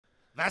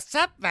What's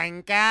up,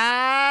 Venkers?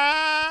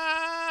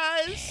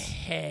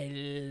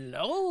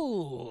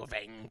 Hello,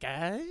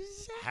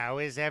 Venkers. How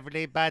is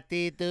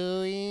everybody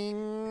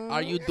doing?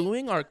 Are you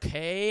doing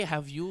okay?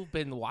 Have you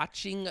been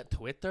watching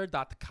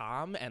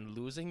Twitter.com and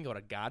losing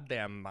your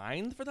goddamn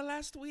mind for the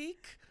last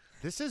week?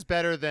 This is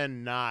better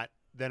than a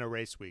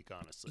race week,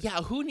 honestly.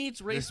 Yeah, who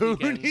needs race Who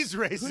weekends? needs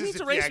races Who needs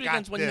if a race you got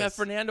weekends when you have this?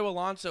 Fernando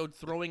Alonso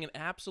throwing an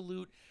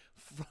absolute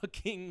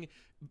fucking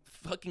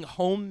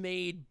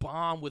homemade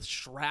bomb with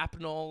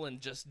shrapnel and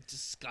just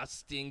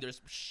disgusting.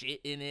 There's shit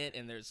in it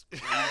and there's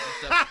crazy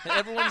stuff. And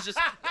everyone's just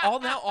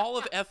all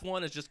of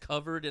F1 is just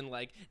covered in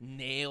like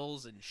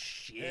nails and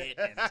shit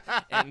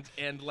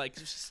and like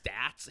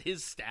stats,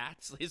 his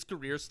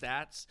career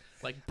stats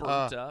like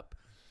burnt up.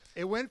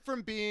 It went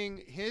from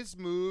being his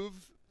move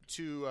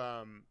to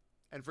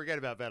and forget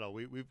about Vettel.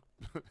 We've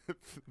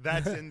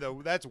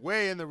that's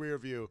way in the rear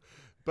view.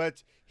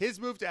 But his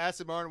move to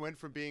Aston Martin went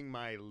from being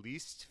my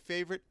least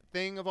favorite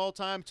thing of all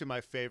time to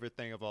my favorite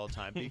thing of all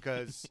time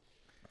because,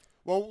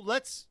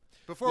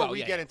 before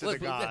we get into the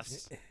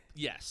goss.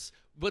 Yes.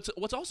 But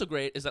what's also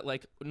great is that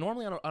like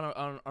normally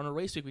on a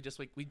race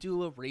week we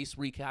do a race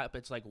recap.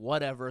 It's like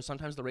whatever.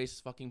 Sometimes the race is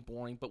fucking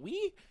boring, but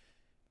we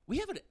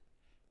have an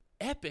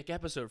epic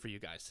episode for you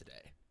guys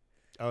today.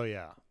 Oh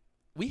yeah.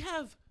 We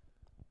have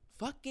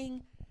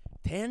fucking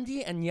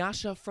Tandy and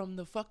Yasha from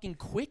the fucking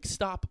Quick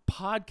Stop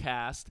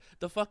podcast,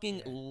 the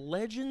fucking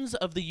legends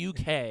of the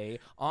UK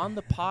on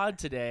the pod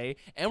today,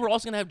 and we're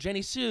also gonna have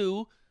Jenny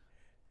Sue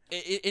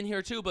in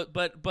here too.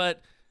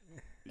 But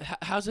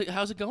how's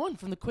it going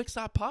from the Quick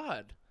Stop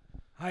pod?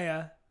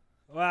 Hiya!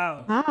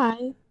 Wow.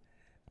 Hi.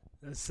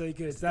 That's so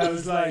good. That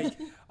was like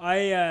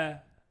I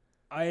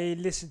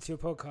listen to your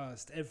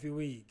podcast every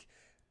week,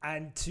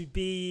 and to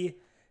be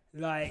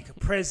like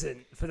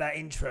present for that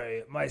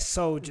intro, my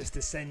soul just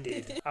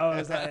descended. I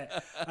was like,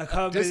 I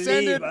can't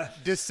believe.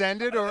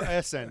 Descended or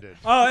ascended?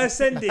 Oh,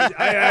 ascended.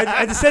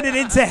 I descended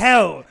into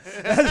hell.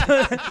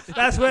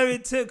 That's where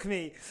it took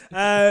me.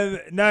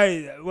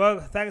 No, well,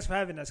 thanks for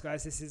having us,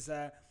 guys. This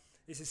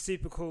is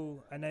super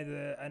cool. I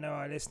know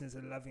our listeners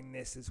are loving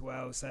this as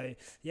well. So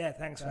yeah,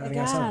 thanks for having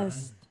us on.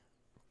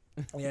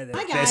 Yeah,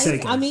 hi guys. So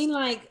I mean,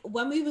 like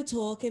when we were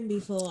talking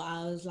before,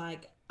 I was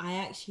like, I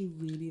actually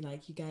really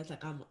like you guys.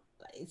 Like I'm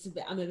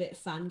a bit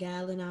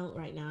fangirling out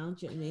right now.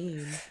 Do you know what I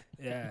mean?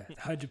 Yeah,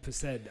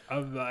 100%.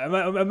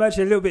 I'm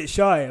actually a little bit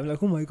shy. I'm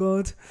like, oh my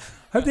god,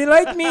 hope they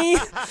like me.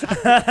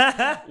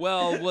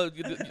 well,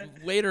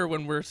 later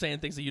when we're saying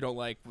things that you don't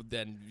like,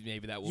 then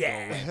maybe that will go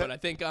away. But I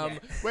think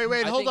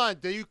Wait, hold on.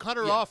 Did you cut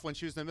her off when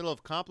she was in the middle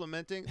of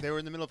complimenting? They were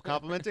in the middle of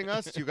complimenting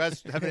us. Do you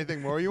guys have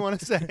anything more you want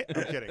to say?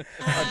 I'm kidding.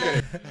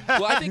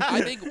 Well, I think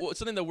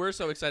something that we're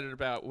so excited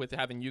about with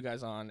having you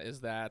guys on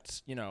is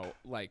that, you know,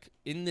 like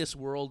in this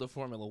world of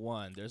Formula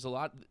One, there's a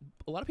lot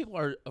of people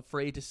are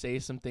afraid to say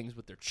some things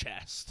with their chest.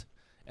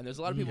 And there's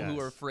a lot of people who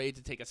are afraid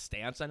to take a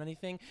stance on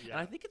anything. Yeah. And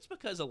I think it's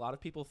because a lot of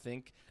people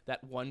think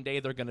that one day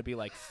they're going to be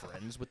like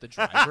friends with the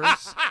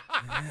drivers.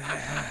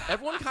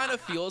 Everyone kind of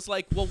feels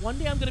like, well, one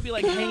day I'm going to be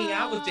like hanging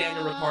out with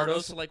Daniel Ricciardo.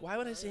 So like, why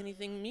would I say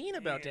anything mean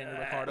about Daniel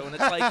Ricciardo? And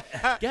it's like,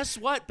 guess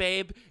what,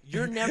 babe?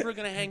 You're never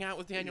going to hang out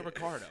with Daniel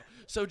Ricciardo.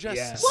 So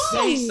just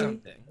say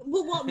something.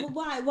 Well,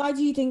 why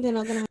do you think they're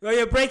not going to? Well,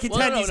 you're breaking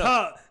Tandy's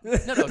heart. No.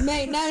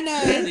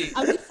 Tandy,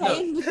 I'm just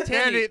saying.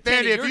 Tandy,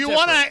 if you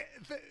want to...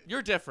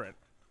 You're different.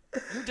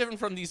 You're different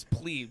from these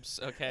plebes,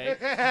 okay?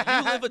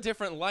 You live a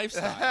different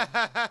lifestyle.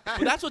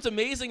 But that's what's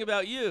amazing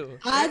about you.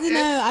 I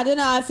don't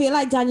know. I feel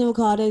like Daniel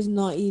Ricciardo's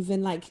not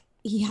even like,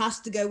 he has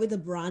to go with the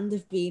brand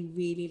of being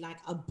really like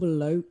a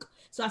bloke.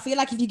 So I feel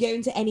like if you go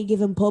into any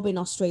given pub in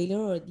Australia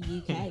or the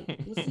UK,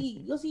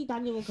 you'll see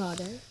Daniel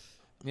Ricciardo.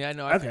 Yeah,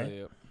 no, I feel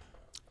you.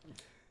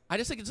 I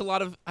just think it's a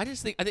lot of. I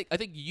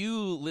think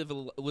you live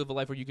a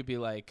life where you could be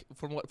like,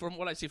 from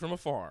what I see from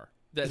afar,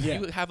 that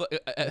you have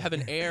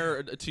an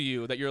air to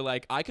you that you're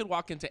like, I could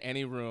walk into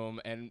any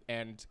room and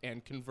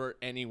convert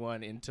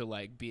anyone into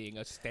like being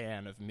a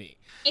stan of me.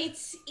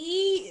 It's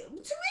easy to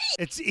me.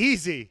 It's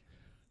easy.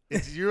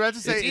 You have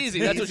to say it's easy.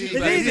 That's what you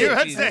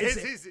say.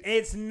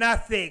 It's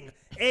nothing.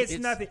 It's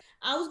nothing.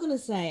 I was gonna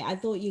say, I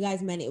thought you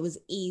guys meant it was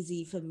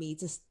easy for me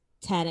to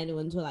turn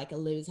anyone to like a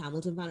Lewis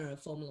Hamilton fan or a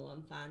Formula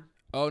One fan.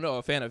 Oh no,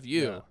 a fan of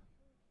you. Yeah.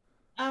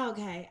 Oh,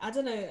 okay. I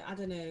don't know.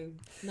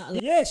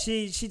 Yeah,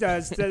 she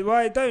does.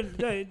 Why don't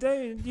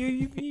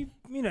you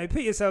know,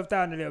 put yourself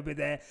down a little bit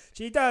there.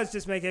 She does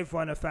just make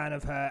everyone a fan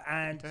of her,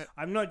 and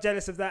I'm not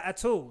jealous of that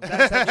at all.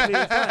 That's actually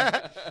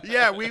fine.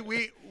 Yeah,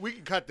 we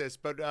can cut this,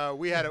 but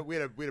we had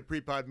a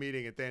pre-pod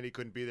meeting and Thandi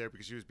couldn't be there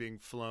because she was being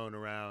flown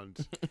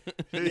around.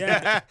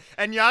 Yeah.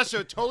 And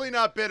Yasha, totally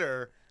not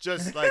bitter,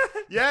 just like,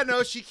 yeah,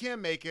 no, she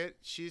can't make it.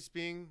 She's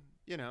being,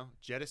 you know,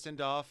 jettisoned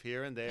off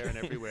here and there and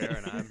everywhere,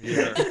 and I'm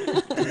here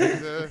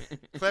doing the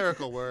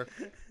clerical work.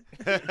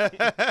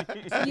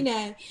 You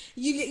know,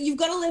 you've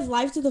got to live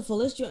life to the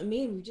fullest. Do you know what I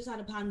mean? We just had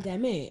a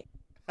pandemic.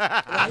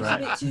 Life's a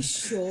bit too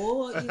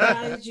short. You know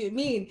what I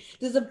mean?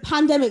 There's a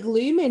pandemic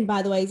looming,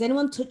 by the way. Is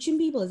anyone touching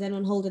people? Is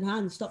anyone holding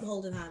hands? Stop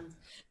holding hands,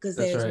 because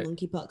there's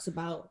monkeypox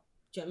about.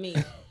 Do you know what I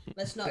mean?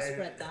 Let's not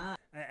spread that.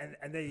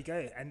 and there you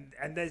go.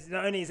 And there's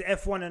not only is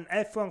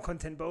F1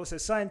 content, but also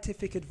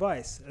scientific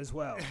advice as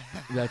well.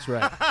 That's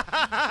right.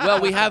 Well,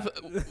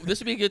 this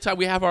would be a good time.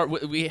 We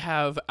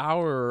have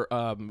our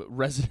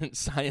resident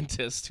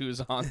scientist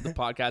who's on the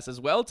podcast as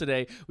well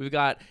today. We've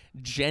got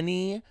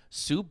Jenny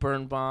Sue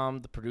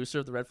Birnbaum, the producer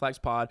of the Red Flags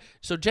Pod.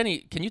 So Jenny,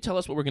 can you tell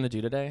us what we're going to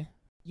do today?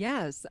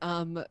 Yes,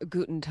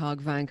 Guten Tag,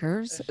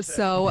 Vankers.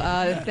 So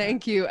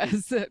thank you.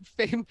 This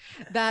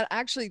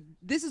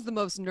is the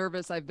most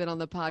nervous I've been on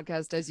the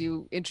podcast as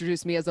you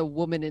introduced me as a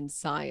woman in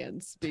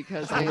science,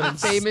 because I am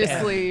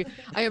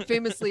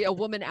famously a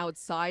woman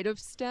outside of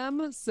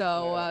STEM.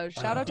 So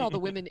shout out to all the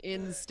women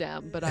in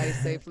STEM, but I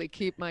safely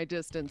keep my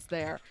distance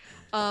there.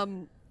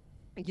 You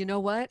know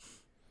what,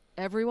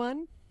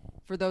 everyone?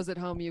 For those at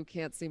home, you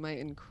can't see my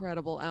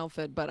incredible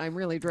outfit, but I'm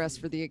really dressed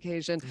for the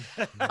occasion.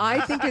 I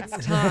think it's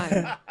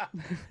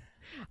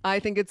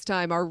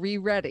time. Are we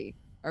ready?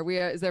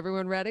 Is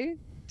everyone ready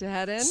to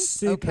head in?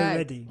 Super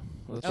ready.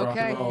 Let's rock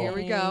and roll. Here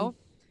we go.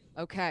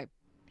 Okay.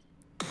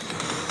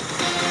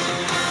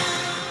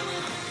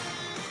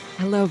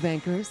 Hello,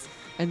 Vankers,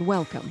 and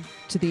welcome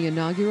to the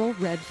inaugural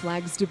Red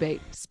Flags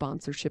debate.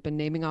 Sponsorship and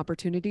naming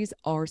opportunities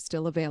are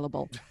still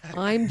available.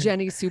 I'm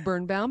Jenny Sue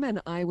Birnbaum,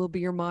 and I will be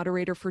your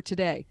moderator for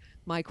today.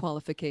 My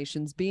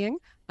qualifications being,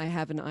 I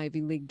have an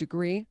Ivy League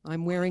degree,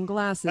 I'm wearing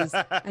glasses,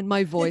 and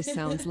my voice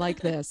sounds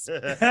like this.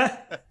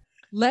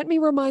 Let me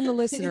remind the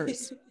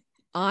listeners,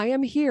 I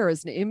am here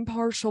as an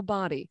impartial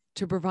body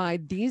to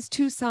provide these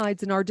two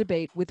sides in our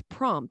debate with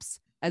prompts,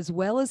 as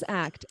well as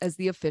act as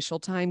the official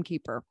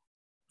timekeeper.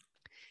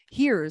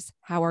 Here's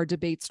how our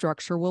debate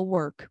structure will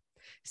work.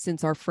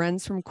 Since our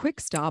friends from Quick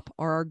Stop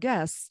are our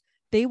guests,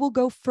 they will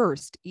go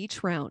first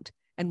each round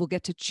and will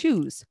get to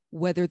choose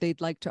whether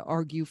they'd like to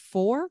argue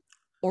for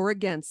or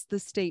against the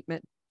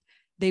statement.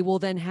 They will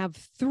then have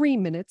 3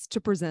 minutes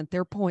to present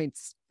their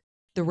points.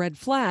 The red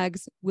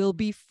flags will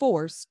be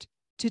forced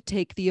to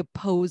take the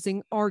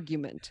opposing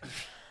argument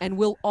and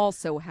will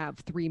also have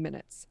 3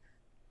 minutes.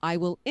 I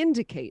will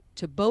indicate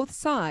to both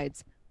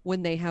sides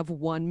when they have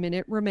 1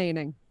 minute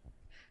remaining.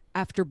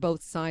 After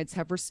both sides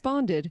have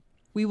responded,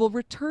 we will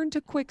return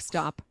to Quick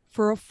Stop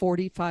for a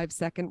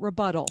 45-second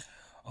rebuttal,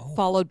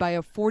 followed by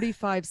a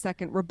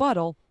 45-second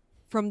rebuttal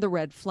from the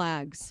red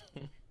flags.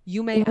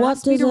 You may What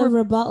ask me does to a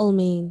rebuttal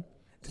mean?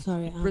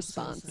 Sorry, I'm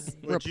response. So sorry.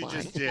 What you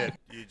reply. just did.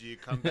 You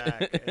come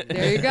back. And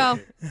There you go.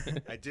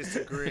 I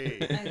disagree.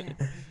 Okay.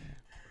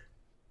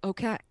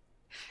 Okay.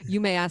 You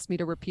may ask me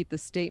to repeat the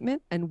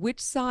statement and which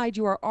side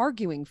you are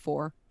arguing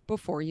for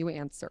before you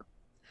answer.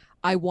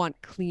 I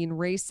want clean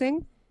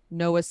racing,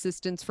 no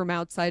assistance from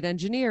outside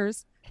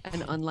engineers,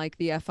 and unlike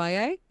the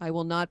FIA, I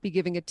will not be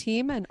giving a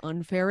team an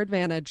unfair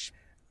advantage.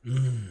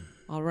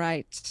 All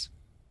right.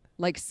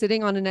 Like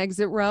sitting on an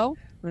exit row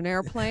on an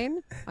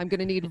airplane, I'm going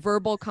to need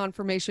verbal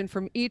confirmation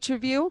from each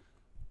of you.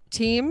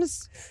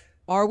 Teams,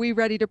 are we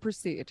ready to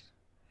proceed?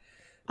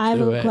 I have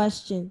Do a it.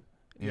 question.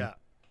 Yeah.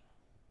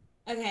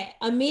 Okay,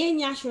 are me and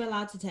Yasha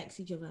allowed to text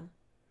each other?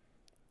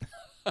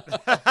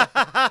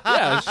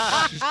 Yeah,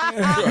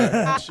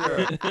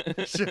 Sure.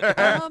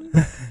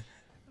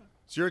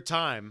 It's your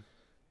time.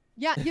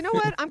 Yeah, you know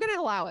what? I'm going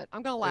to allow it.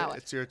 I'm going to allow it.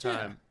 It's your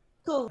time.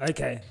 Cool.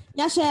 Okay.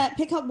 Yasha,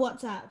 pick up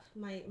WhatsApp,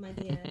 my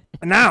dear.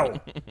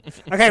 Now.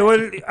 Okay,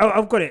 well,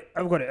 I've got it.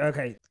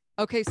 Okay.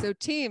 Okay, so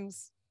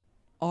teams,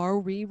 are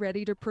we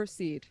ready to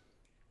proceed?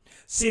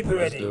 Super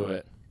let's ready. do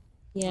it.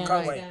 Yeah, Can't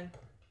let's wait. go.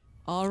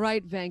 All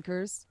right,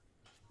 Vankers,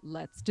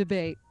 let's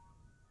debate.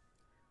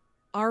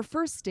 Our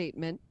first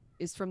statement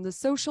is from the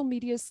social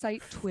media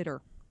site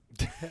Twitter.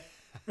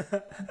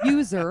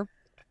 User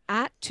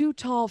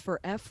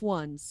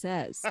 @TooTallForF1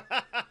 says,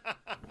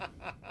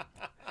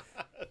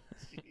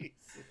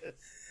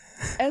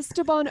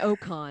 Esteban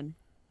Ocon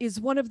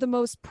is one of the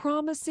most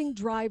promising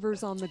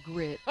drivers on the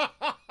grid.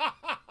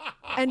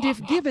 And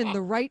if given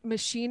the right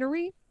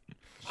machinery,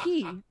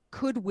 he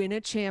could win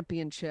a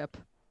championship.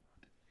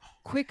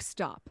 Quick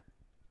Stop.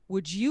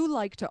 Would you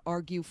like to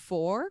argue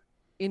for,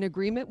 in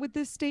agreement with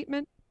this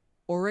statement,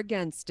 or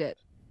against it?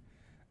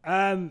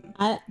 I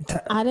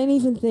don't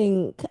even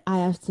think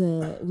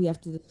we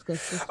have to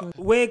discuss this one.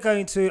 We're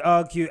going to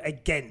argue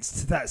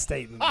against that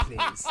statement,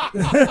 please.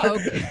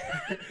 Okay.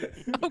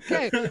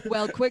 Okay.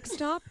 Well, Quick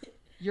Stop,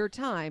 your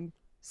time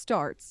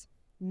starts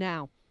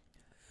now.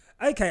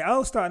 Okay,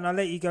 I'll start and I'll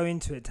let you go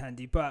into it,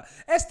 Tandy. But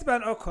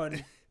Esteban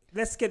Ocon,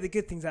 let's get the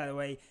good things out of the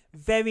way.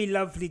 Very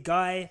lovely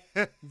guy,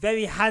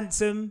 very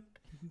handsome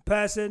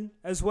person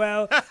as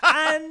well,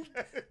 and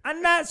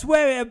that's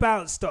where it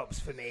about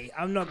stops for me.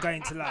 I'm not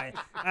going to lie.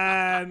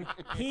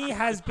 He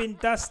has been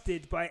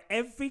dusted by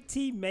every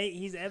teammate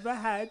he's ever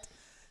had.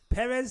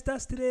 Perez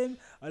dusted him,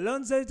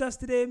 Alonso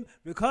dusted him,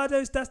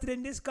 Ricardo's dusted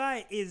him. This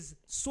guy is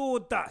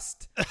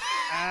sawdust.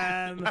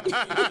 And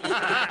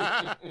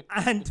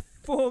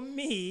for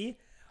me,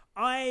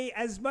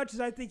 as much as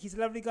I think he's a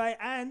lovely guy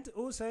and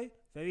also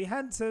very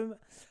handsome,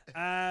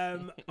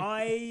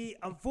 I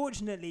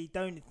unfortunately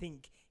don't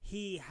think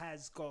he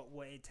has got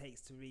what it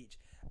takes to reach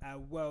a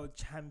world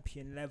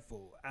champion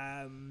level.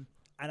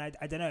 And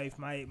I don't know if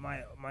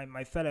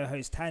my fellow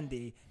host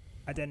Tandy,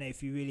 I don't know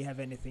if you really have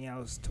anything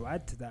else to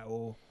add to that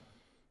or.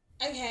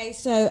 Okay,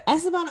 so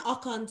Esteban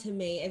Ocon to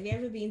me. Have you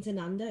ever been to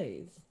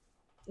Nando's?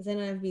 Has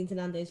anyone ever been to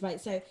Nando's?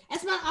 Right. So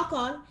Esteban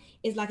Ocon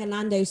is like a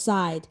Nando's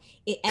side.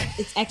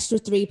 It's extra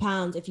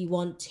 £3 if you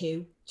want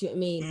to. Do you know what I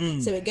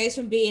mean? So it goes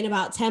from being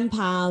about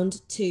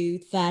 £10 to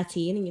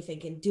 13, and you're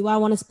thinking, do I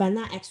want to spend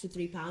that extra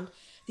 £3?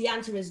 The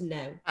answer is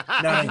no.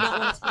 I do not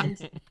want to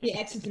spend the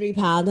extra £3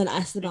 on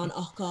Esteban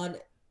Ocon.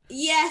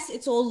 Yes,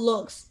 it's all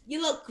looks.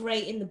 You look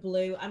great in the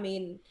blue. I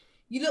mean,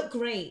 you look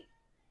great.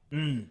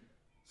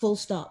 Full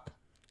stop.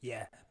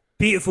 Yeah,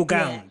 beautiful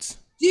gowns.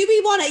 Do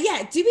we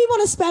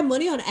want to spend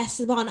money on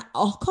Esteban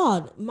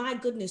Ocon? My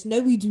goodness,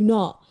 no, we do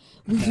not.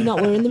 We do not.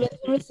 We're in the middle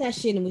of a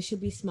recession, and we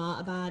should be smart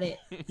about it.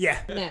 Yeah.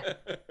 No.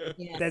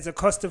 Yeah. There's a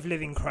cost of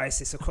living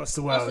crisis across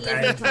the world,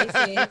 and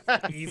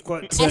you've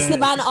got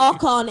Esteban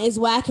Ocon is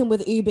working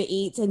with Uber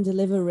Eats and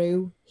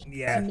Deliveroo.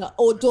 Yeah.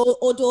 Or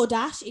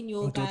DoorDash in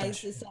your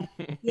guys.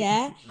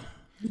 Yeah.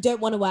 We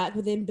don't want to work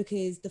with him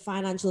because the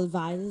financial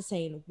advisor is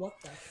saying, what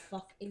the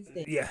fuck is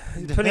this? Yeah,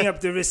 putting up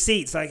the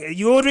receipts like, are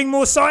you ordering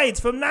more sides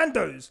from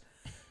Nando's?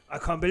 I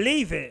can't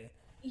believe it.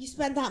 You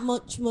spent that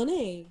much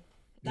money.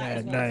 That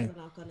is what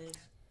Esteban Ocon is.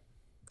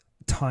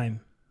 Time.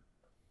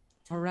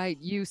 All right,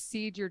 you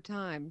cede your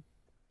time.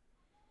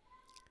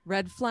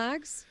 Red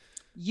flags,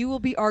 you will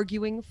be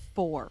arguing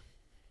for.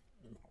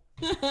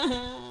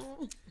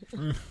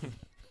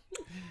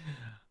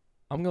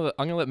 I'm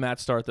gonna let Matt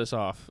start this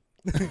off.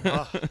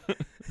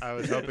 I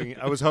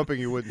was hoping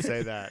you wouldn't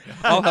say that.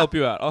 I'll help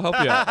you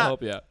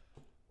out.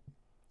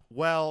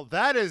 Well,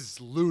 that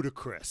is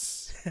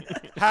ludicrous.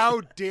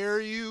 How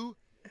dare you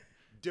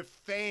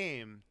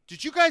defame?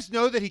 Did you guys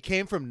know that he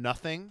came from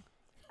nothing?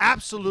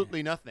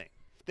 Absolutely nothing.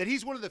 That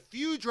he's one of the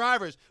few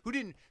drivers who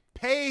didn't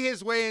pay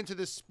his way into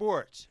the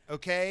sport,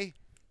 okay?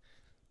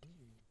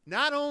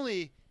 Not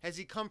only has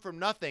he come from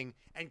nothing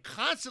and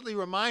constantly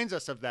reminds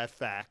us of that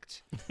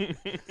fact,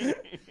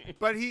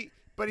 but he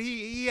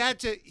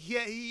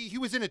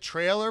was in a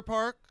trailer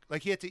park.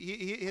 Like he had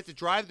to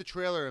drive the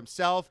trailer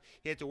himself.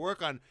 He had to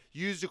work on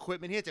used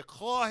equipment. He had to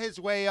claw his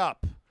way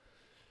up,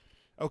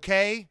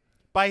 okay,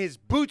 by his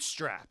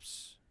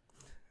bootstraps.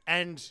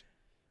 And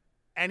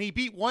he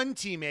beat one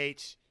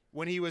teammate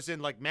when he was in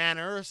like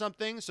Manor or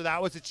something. So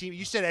that was a team.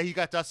 You said that he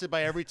got dusted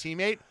by every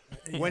teammate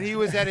when he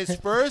was at his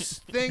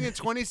first thing in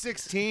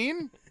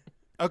 2016,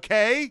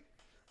 okay,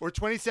 or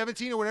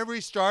 2017 or whenever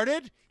he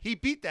started. He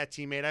beat that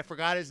teammate. I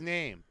forgot his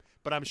name.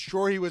 But I'm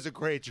sure he was a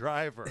great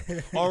driver.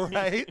 All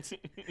right.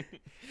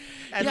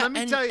 And let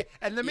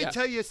me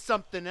tell you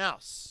something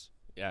else.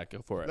 Yeah,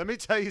 go for it. Let me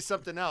tell you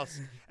something else.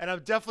 And I'm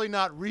definitely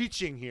not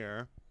reaching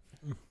here.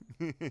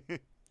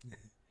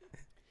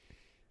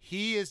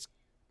 He's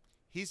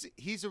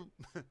a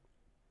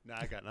no,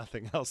 I got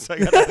nothing else. I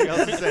got nothing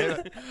else to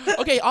say.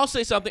 Okay, I'll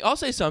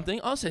say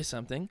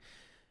something.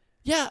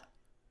 Yeah.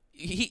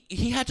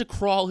 He had to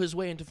crawl his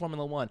way into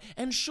Formula One.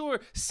 And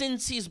sure,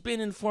 since he's been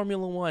in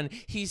Formula One,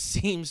 he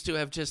seems to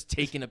have just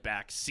taken a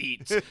back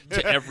seat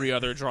to every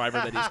other driver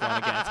that he's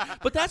gone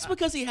against. But that's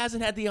because he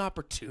hasn't had the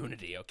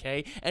opportunity,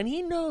 okay? And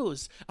he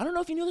knows, I don't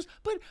know if you knew this,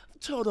 but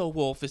Toto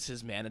Wolff is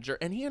his manager,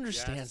 and he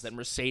understands that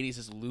Mercedes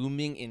is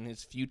looming in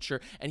his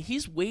future, and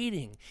he's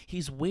waiting.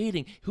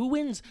 Who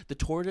wins, the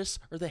tortoise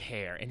or the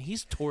hare? And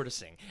he's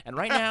tortoising. And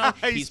right now,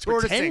 he's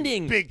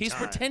pretending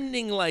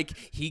like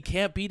he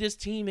can't beat his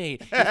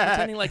teammate.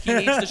 Pretending like he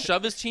needs to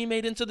shove his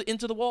teammate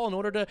into the wall in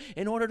order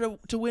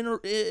to win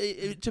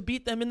to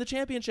beat them in the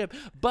championship.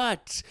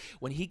 But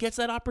when he gets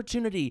that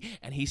opportunity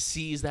and he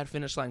sees that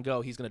finish line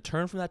go, he's going to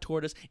turn from that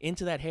tortoise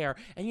into that hare.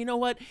 And you know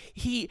what?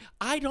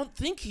 I don't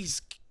think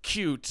he's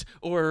cute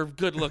or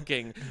good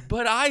looking,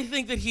 but I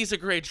think that he's a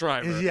great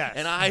driver. Yes.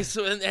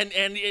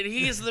 And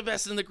he's the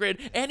best in the grid.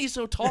 And he's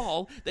so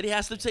tall that he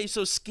has to stay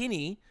so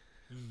skinny.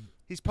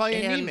 He's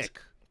probably anemic.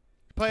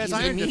 He's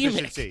iron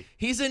deficiency.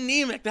 He's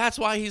anemic. That's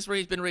why he's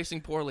been racing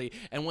poorly.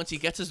 And once he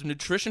gets his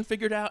nutrition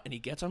figured out and he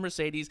gets on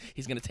Mercedes,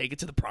 he's going to take it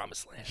to the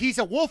promised land. He's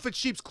a wolf in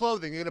sheep's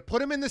clothing. They're going to put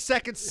him in the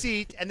second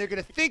seat, and they're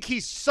going to think he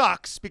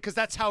sucks because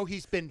that's how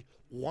he's been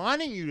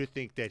wanting you to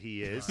think that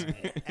he is.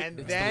 And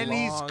then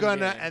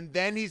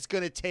he's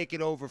gonna take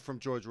it over from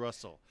George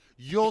Russell.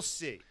 You'll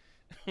see.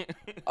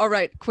 All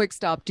right, quick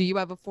stop. Do you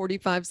have a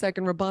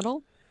 45-second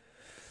rebuttal?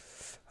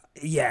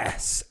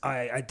 Yes,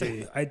 I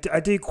do. I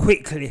do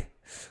quickly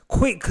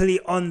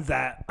on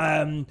that.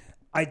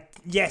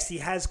 Yes, he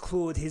has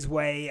clawed his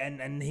way,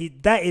 and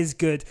that is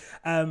good.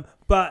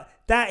 But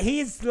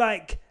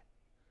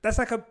that's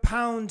like a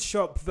pound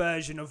shop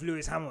version of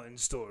Lewis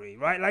Hamilton's story,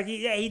 right? Like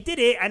he did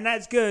it, and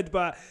that's good,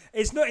 but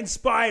it's not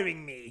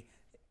inspiring me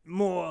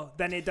more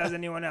than it does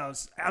anyone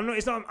else. I'm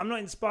not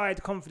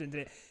inspired, confident in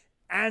it.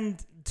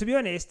 And to be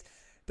honest,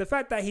 the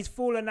fact that he's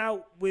fallen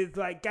out with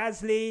like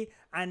Gasly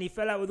and he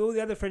fell out with all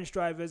the other French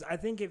drivers, I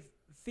think it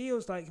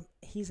feels like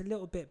he's a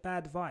little bit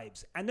bad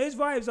vibes. And those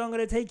vibes aren't going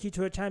to take you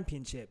to a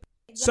championship.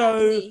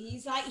 So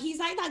he's like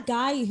that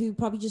guy who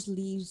probably just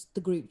leaves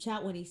the group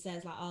chat when he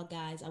says like, "Oh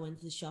guys, I went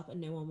to the shop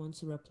and no one wants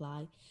to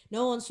reply."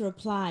 No one wants to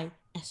reply.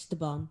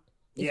 Esteban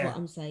is what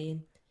I'm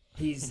saying.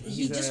 He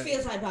just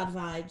feels like bad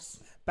vibes.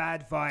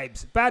 Bad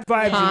vibes. Bad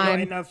vibes. Not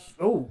enough.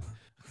 Oh.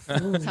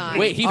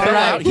 Wait, he fell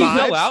out. He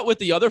fell out with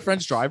the other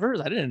French drivers.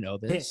 I didn't know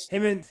this.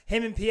 Him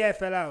and Pierre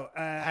fell out.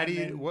 How do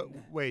you?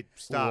 Wait,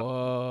 stop.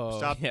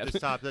 Whoa.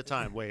 Stop the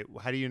time. Wait,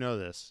 how do you know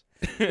this?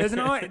 There's an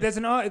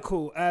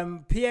article.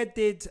 Pierre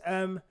did.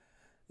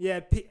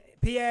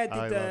 Pierre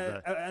did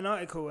an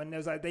article, and it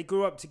was like they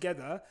grew up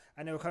together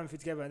and they were coming through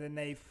together, and then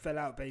they fell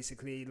out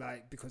basically,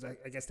 like because I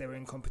guess they were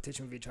in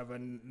competition with each other,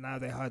 and now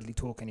they hardly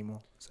talk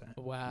anymore. So.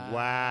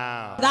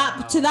 Wow.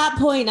 To that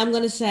point, I'm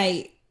gonna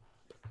say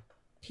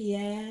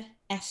Pierre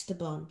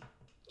Esteban.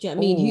 Do you know what I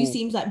mean? Who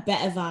seems like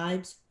better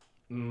vibes?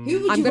 Who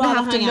would you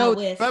rather hang out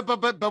with?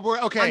 But we're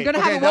okay. I'm gonna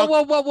have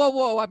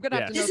whoa. I'm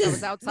gonna have to know that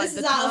was outside this the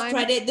is out time. of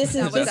credit. This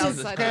is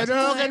outside the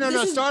time.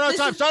 No. Start our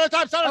time. Start our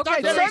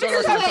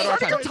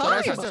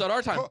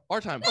time.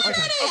 Our time. All I'm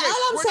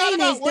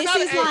saying is this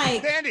is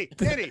like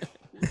Dandy.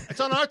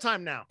 It's on our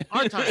time now.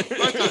 Our time.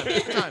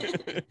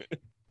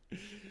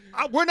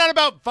 We're not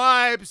about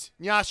vibes,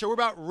 Nyasha. We're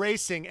about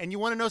racing. And you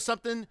want to know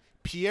something?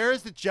 Pierre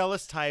is the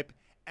jealous type.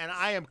 And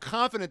I am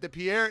confident that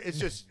Pierre is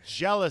just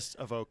jealous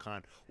of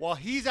Ocon. While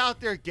he's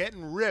out there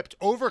getting ripped,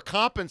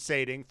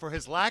 overcompensating for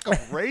his lack of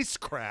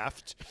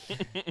racecraft.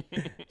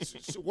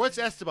 So what's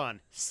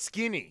Esteban?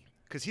 Skinny.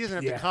 Because he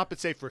doesn't have to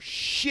compensate for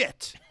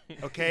shit.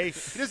 Okay?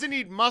 He doesn't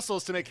need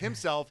muscles to make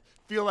himself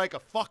feel like a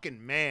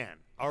fucking man.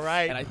 All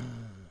right?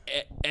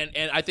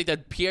 And I think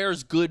that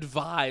Pierre's good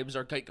vibes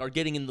are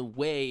getting in the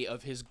way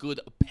of his good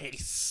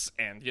pace,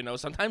 and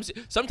sometimes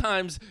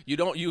sometimes the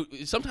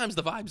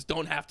vibes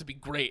don't have to be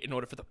great in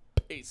order for the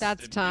pace.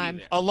 That's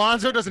time.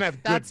 Alonso doesn't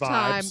have good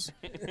vibes.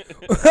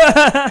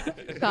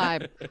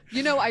 Time.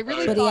 I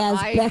really but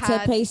thought he has better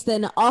pace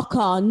than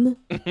Ocon.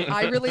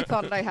 I really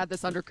thought I had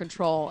this under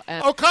control.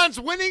 And Ocon's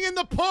winning in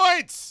the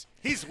points.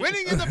 He's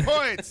winning in the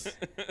points.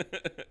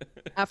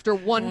 After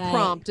one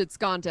prompt, it's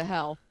gone to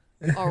hell.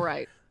 All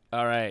right.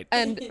 All right.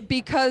 And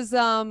because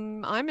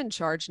I'm in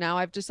charge now,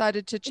 I've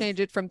decided to change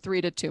it from 3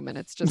 to 2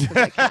 minutes just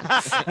because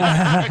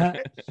I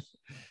can.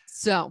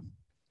 So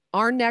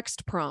our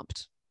next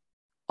prompt,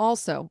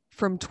 also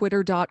from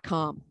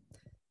twitter.com,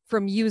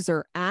 from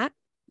user at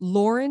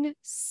Lauren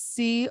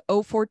C.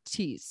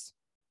 Ofortiz.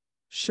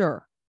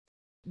 Sure.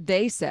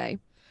 They say,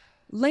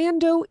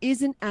 Lando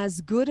isn't as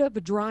good of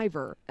a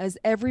driver as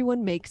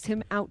everyone makes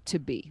him out to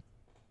be.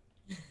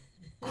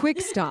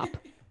 Quick stop.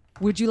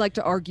 Would you like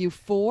to argue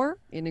for,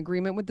 in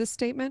agreement with this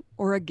statement,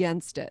 or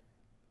against it?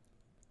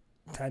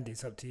 Tandy,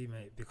 it's up to you,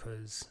 mate,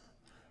 because...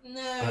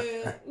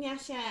 No,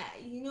 Nyasha,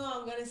 you know what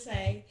I'm going to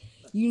say.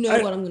 You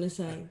know what I'm going to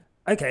say.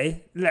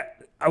 Okay,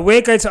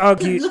 we're going to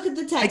argue Look at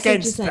the text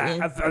against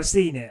that. I've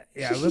seen it.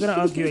 Yeah, we're going to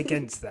argue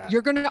against that.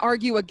 You're going to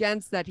argue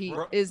against that he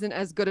isn't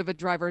as good of a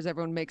driver as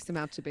everyone makes him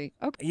out to be.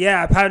 Okay.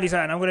 Yeah, apparently so,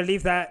 and I'm going to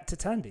leave that to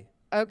Tandy.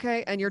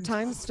 Okay, and your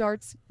time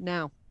starts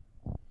now.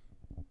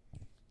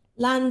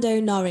 Lando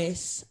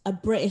Norris, a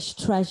British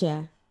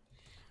treasure.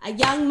 A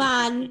young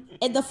man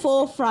in the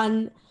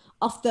forefront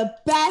of the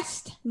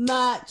best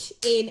match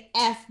in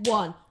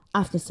F1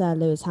 after Sir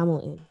Lewis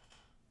Hamilton.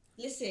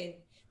 Listen,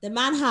 the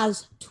man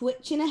has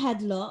Twitch in a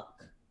headlock.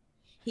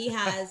 He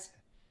has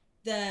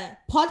the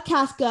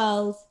podcast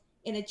girls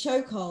in a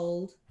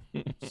chokehold.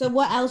 So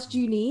what else do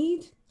you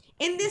need?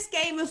 In this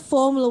game of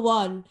Formula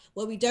One,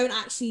 where we don't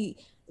actually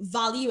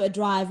value a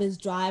driver's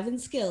driving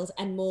skills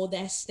and more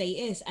their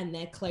status and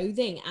their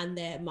clothing and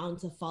their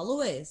amount of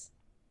followers,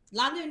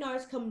 Lando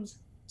Norris comes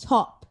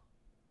top.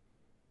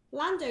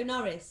 Lando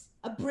Norris,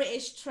 a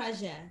British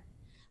treasure.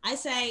 I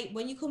say,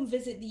 when you come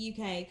visit the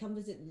UK, come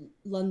visit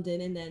London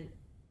and then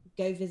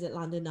go visit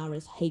Lando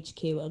Norris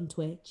HQ on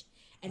Twitch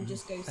and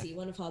just go see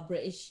one of our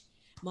British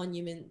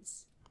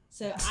monuments.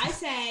 So I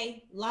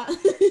say,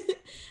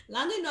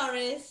 Lando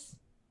Norris,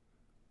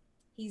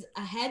 he's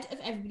ahead of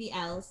everybody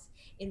else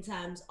in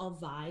terms of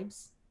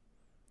vibes,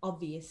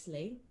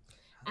 obviously.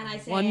 And I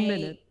say 1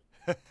 minute.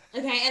 Okay,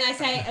 and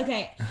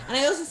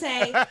I also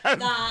say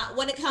that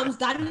when it comes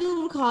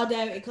Daniel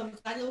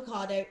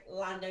Ricciardo,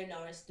 Lando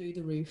Norris through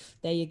the roof.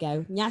 There you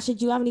go. Nyasha,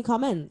 do you have any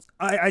comments?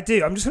 I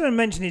do. I'm just going to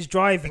mention his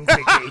driving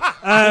quickly.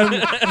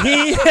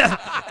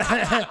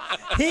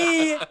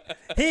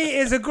 He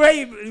is a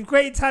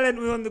great talent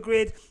on the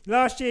grid.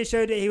 Last year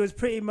showed it. He was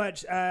pretty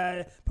much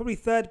probably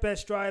third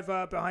best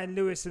driver behind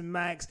Lewis and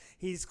Max.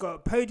 He's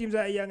got podiums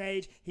at a young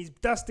age. He's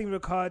dusting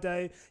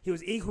Ricciardo. He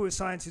was equal with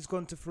Sainz, who's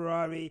gone to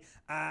Ferrari,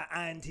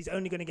 and he's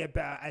only going to get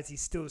better as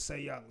he's still so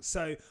young.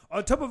 So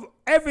on top of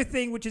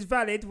everything which is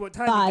valid, what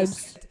Tanya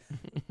just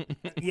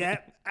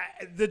said,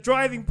 the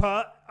driving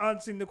part,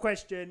 answering the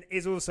question,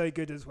 is also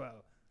good as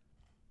well.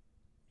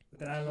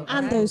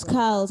 And those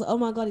curls. Oh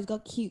my God, he's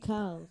got cute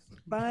curls.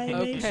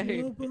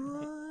 Biracial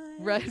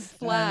boy. Red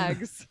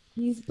flags.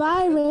 He's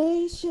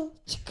biracial.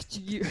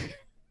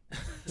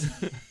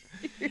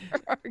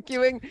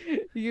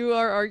 You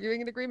are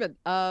arguing in agreement.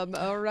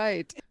 All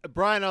right.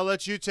 Brian, I'll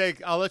let you take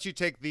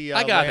the.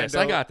 I got Lando, this.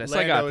 I got this.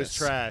 Lando I got is this.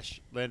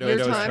 trash. Lando Your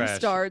is time trash.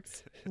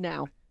 starts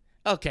now.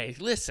 Okay,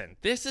 listen.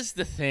 This is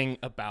the thing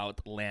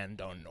about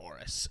Lando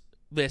Norris.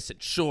 Listen,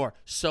 sure,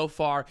 so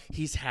far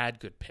he's had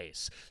good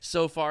pace.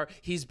 So far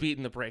he's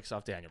beaten the brakes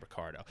off Daniel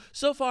Ricciardo.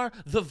 So far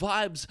the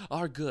vibes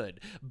are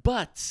good.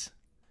 But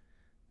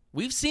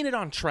we've seen it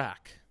on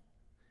track.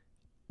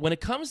 When it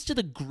comes to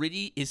the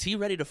gritty, is he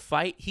ready to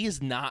fight? He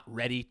is not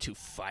ready to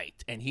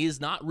fight, and he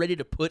is not ready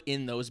to put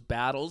in those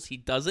battles. He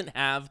doesn't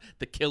have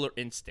the killer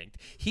instinct.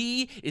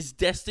 He is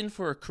destined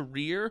for a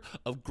career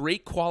of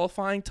great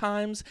qualifying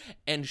times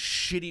and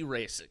shitty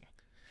racing,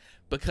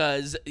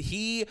 because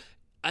he,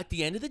 at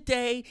the end of the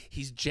day,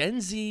 he's Gen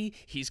Z.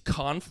 He's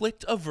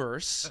conflict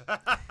averse.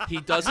 He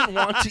doesn't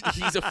want to.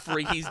 He's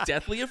afraid. He's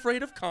deathly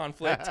afraid of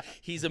conflict.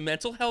 He's a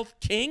mental health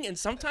king. And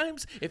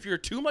sometimes, if you're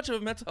too much of a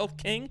mental health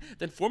king,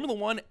 then Formula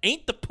One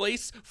ain't the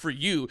place for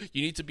you.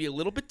 You need to be a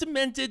little bit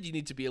demented. You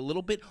need to be a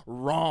little bit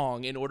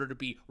wrong in order to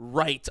be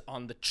right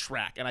on the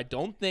track. And I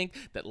don't think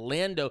that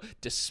Lando,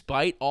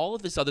 despite all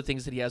of this other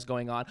things that he has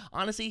going on,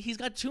 honestly, he's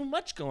got too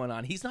much going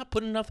on. He's not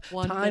putting enough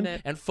time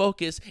and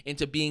focus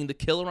into being the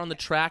killer on the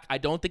track. I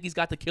don't think he's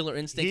got the killer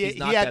instinct. He's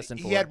not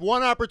destined for it. He had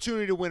one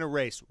opportunity to win a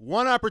race.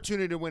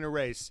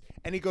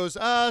 And he goes,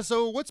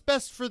 so what's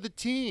best for the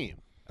team?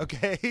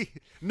 Okay?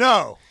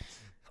 No.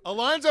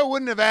 Alonso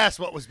wouldn't have asked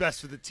what was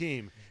best for the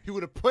team. He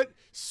would have put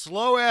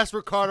slow-ass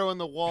Ricciardo on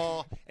the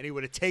wall, and he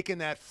would have taken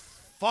that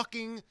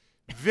fucking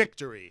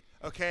victory.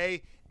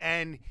 Okay?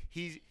 And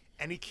he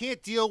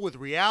can't deal with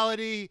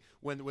reality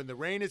when the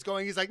rain is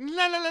going. He's like,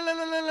 la la la la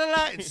la la la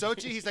la. In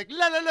Sochi, he's like,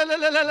 la la la la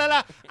la la la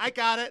la. I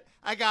got it.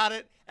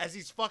 As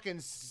he's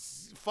fucking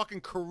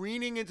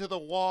careening into the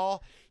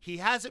wall. He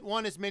hasn't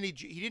won as many.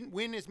 He didn't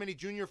win as many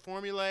junior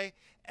formulae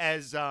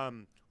as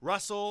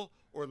Russell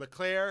or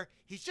Leclerc.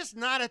 He's just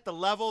not at the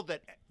level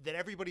that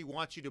everybody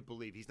wants you to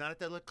believe. He's not at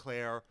the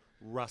Leclerc,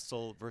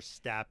 Russell,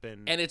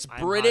 Verstappen. And it's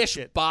British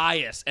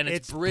bias. And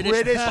it's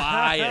British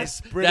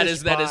bias.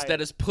 That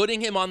is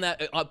putting him on that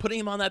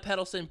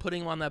pedestal and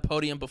putting him on that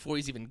podium before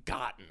he's even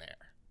gotten there.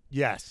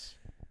 Yes.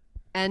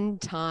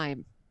 End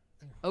time.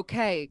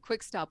 Okay,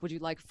 quick stop. Would you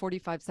like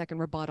 45-second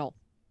rebuttal?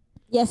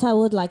 Yes, I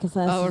would like a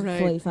first. All right.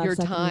 45 Your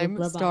second time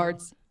rebuttal.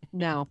 starts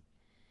now.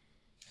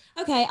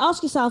 Okay,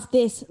 ask yourself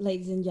this,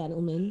 ladies and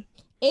gentlemen.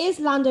 Is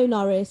Lando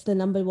Norris the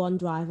number one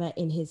driver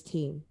in his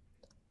team?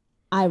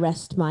 I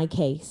rest my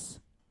case.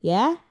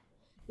 Yeah?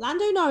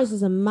 Lando Norris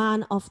is a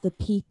man of the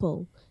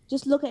people.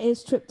 Just look at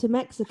his trip to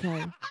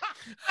Mexico.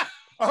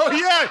 Oh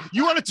yeah,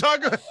 you want to talk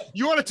about the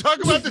You trip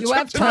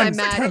have to time,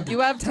 Mexico? Matt.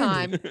 You have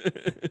time.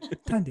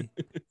 Tandy,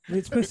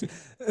 we're supposed to.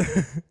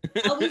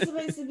 Are we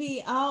supposed to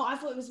be? Oh, I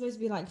thought it was supposed to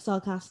be like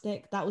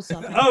sarcastic. That was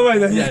sarcastic. Oh, right.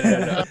 No.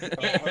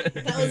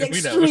 That was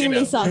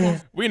extremely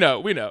sarcastic. We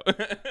know.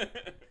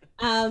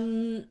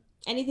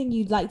 Anything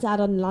you'd like to add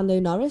on Lando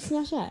Norris,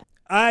 Nyasha?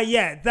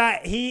 Yeah,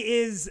 that he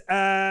is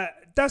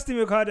Dustin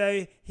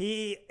Ricciardo.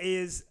 He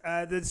is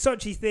the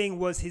Sochi thing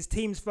was his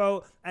team's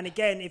fault. And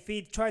again, if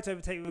he tried to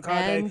overtake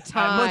Ricciardo at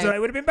Monza, it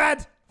would have been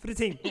bad for the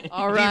team.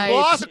 All right. He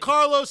lost to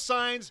Carlos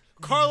Sainz.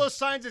 Carlos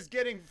Sainz is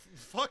getting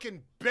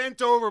fucking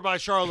bent over by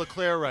Charles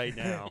Leclerc right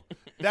now.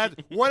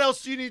 What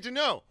else do you need to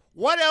know?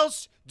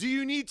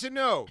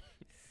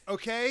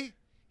 Okay?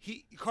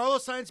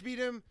 Carlos Sainz beat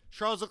him.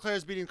 Charles Leclerc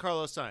is beating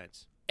Carlos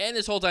Sainz. And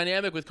this whole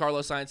dynamic with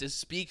Carlos Sainz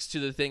speaks to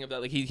the thing of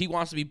that, like he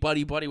wants to be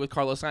buddy with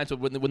Carlos Sainz,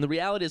 but when the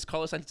reality is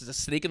Carlos Sainz is a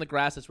snake in the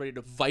grass that's ready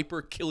to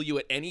viper kill you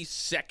at any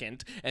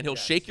second, and he'll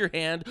shake your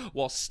hand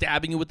while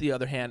stabbing you with the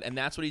other hand, and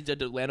that's what he did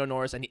to Lando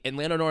Norris. And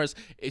Lando Norris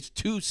he's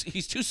too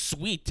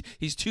sweet.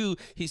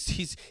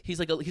 He's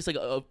like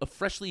a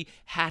freshly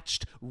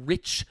hatched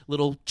rich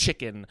little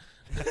chicken.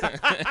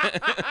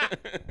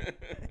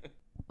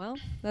 Well,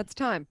 that's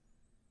time.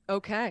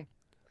 Okay.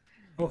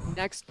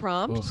 Next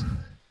prompt.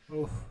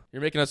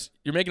 You're making us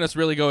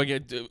really go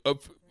again.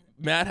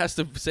 Matt has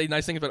to say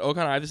nice things about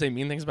Ocon. I have to say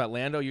mean things about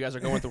Lando. You guys are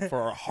going for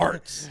our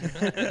hearts.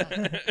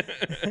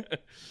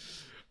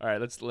 All right,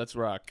 let's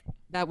rock.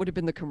 That would have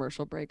been the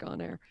commercial break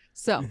on air.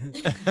 So,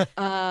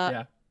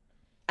 Yeah.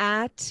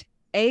 At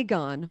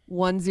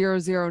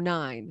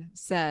Aegon1009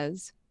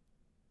 says,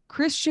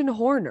 Christian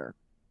Horner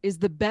is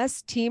the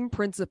best team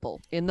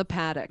principal in the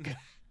paddock.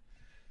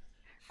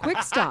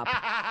 Quick stop.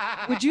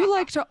 Would you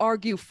like to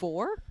argue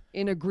for,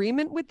 in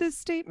agreement with this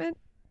statement,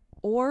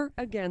 or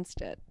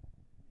against it?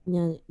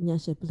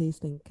 Nyasha, please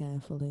think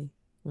carefully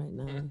right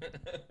now.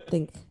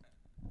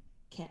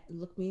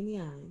 Look me in the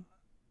eye.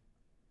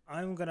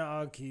 I'm going to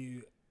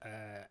argue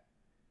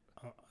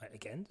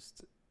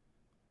against.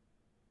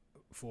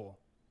 For.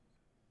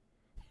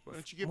 Why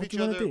don't you give What each do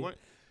you wanna other? do?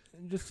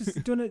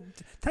 Just do you wanna,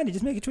 Tandy,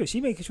 just make a choice.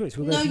 You make a choice.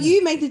 No,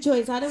 you make the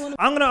choice. I don't want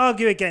to. I'm gonna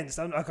argue against.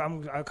 I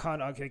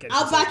can't argue against.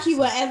 I'll back you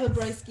wherever,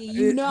 broski.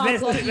 You know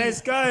I've got you.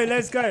 Let's go.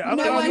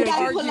 No one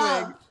can pull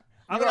up.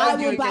 I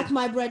will back against.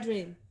 my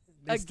brethren.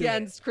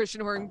 Against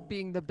Christian Horner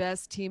being the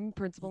best team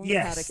principal in the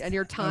paddock. And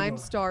your time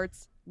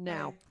starts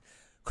now.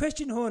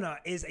 Christian Horner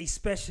is a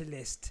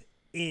specialist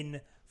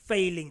in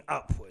failing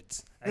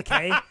upwards.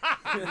 Okay,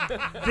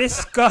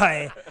 this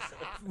guy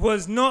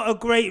was not a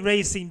great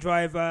racing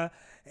driver.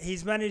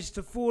 He's managed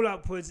to fall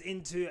upwards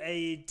into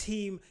a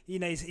team. You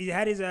know, he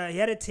had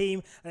a team,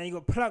 and then he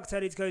got plucked out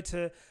to go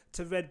to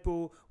Red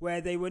Bull, where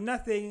they were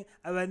nothing,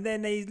 and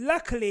then they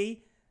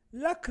luckily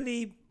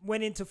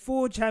went into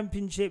 4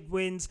 championship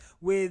wins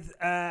with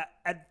a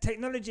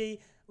technology.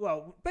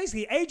 Well,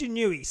 basically, Adrian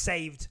Newey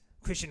saved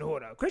Christian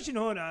Horner. Christian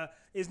Horner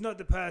is not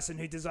the person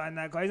who designed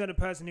that guy. He's not the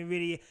person who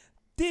really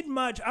did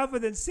much other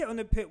than sit on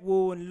the pit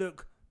wall and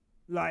look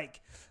like,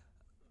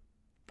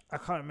 I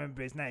can't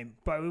remember his name,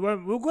 but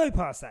we'll go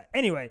past that.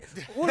 Anyway,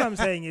 all I'm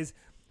saying is,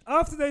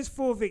 after those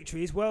 4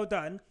 victories, well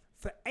done.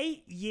 For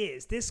 8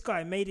 years, this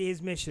guy made it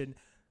his mission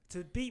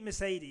to beat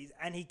Mercedes,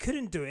 and he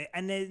couldn't do it.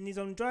 And then he's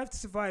on Drive to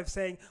Survive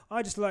saying,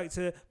 I just like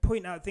to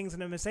point out things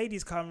in a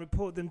Mercedes car and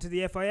report them to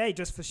the FIA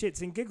just for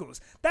shits and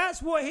giggles.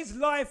 That's what his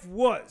life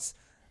was.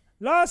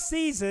 Last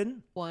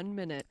season, 1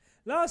 minute.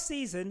 Last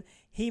season,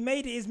 he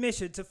made it his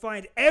mission to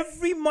find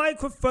every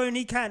microphone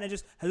he can and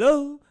just,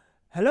 hello,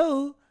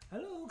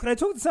 can I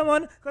talk to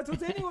someone? Can I talk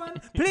to anyone?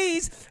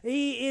 Please.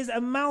 He is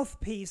a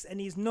mouthpiece, and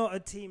he's not a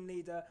team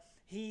leader.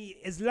 He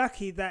is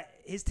lucky that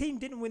his team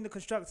didn't win the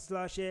Constructors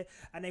last year,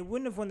 and they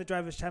wouldn't have won the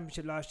Drivers'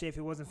 Championship last year if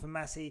it wasn't for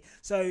Massey.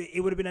 So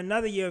it would have been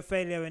another year of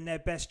failure and their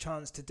best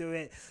chance to do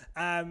it.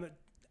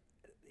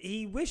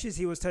 He wishes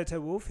he was Toto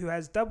Wolff, who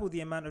has double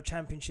the amount of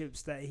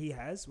championships that he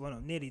has. Well,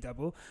 not nearly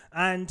double.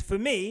 And for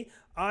me,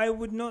 I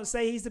would not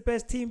say he's the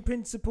best team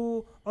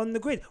principal on the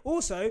grid.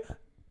 Also,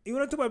 you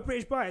want to talk about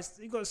British bias?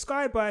 You've got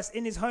Sky Bias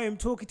in his home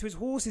talking to his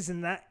horses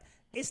and that.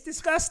 It's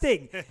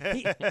disgusting.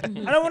 I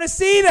don't want to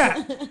see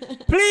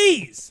that.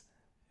 Please.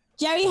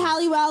 Jerry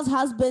Halliwell's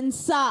husband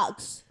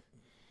sucks.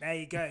 There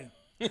you go.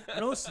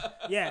 And also,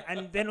 yeah,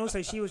 and then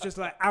also she was just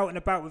like out and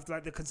about with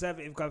like the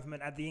Conservative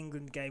government at the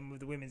England game with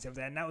the women's over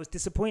there, and that was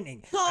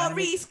disappointing.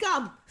 Tory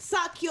scum,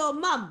 suck your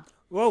mum.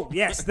 Whoa,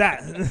 yes,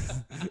 that.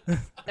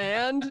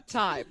 And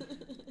time.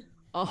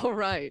 All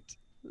right.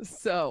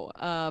 So,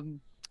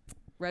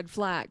 red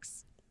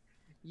flags.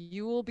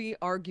 You will be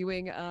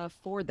arguing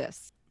for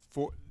this.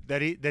 For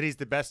that he's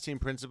the best team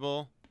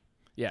principal.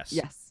 Yes.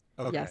 Yes.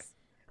 Okay. Yes.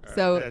 All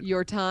So right.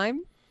 your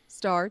time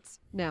starts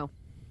now.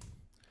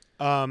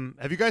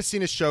 Have you guys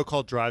seen a show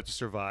called Drive to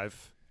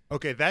Survive?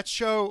 Okay, that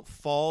show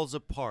falls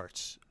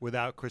apart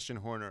without Christian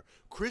Horner.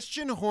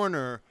 Christian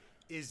Horner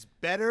is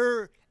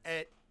better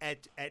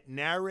at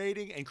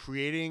narrating and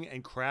creating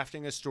and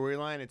crafting a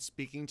storyline and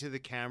speaking to the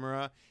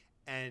camera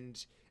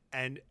and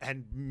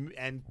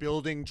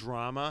building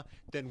drama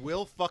than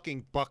Will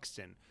fucking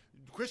Buxton.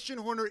 Christian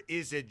Horner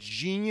is a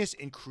genius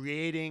in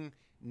creating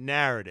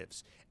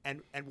narratives.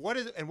 And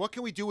what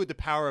can we do with the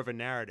power of a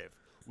narrative?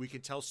 We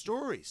can tell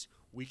stories.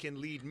 We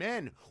can lead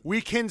men.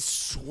 We can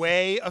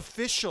sway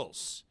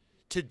officials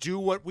to do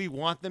what we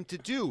want them to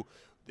do.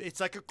 It's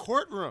like a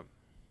courtroom.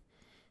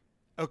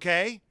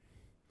 Okay?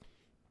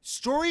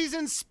 Stories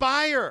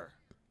inspire.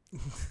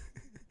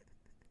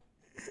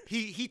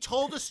 He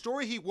told a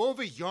story. He wove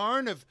a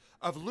yarn of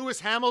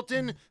Lewis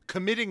Hamilton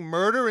committing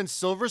murder in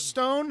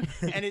Silverstone,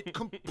 and it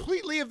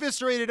completely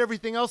eviscerated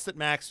everything else that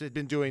Max had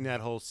been doing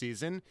that whole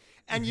season.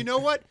 And you know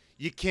what?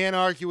 You can't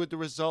argue with the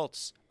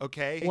results,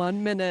 okay?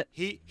 1 minute.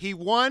 He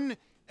won.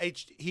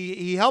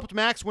 He helped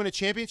Max win a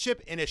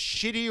championship in a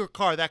shittier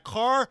car. That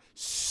car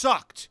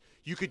sucked.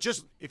 You could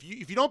just, if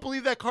you don't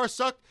believe that car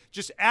sucked,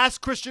 just ask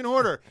Christian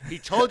Horner. He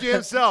told you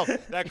himself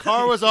that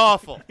car was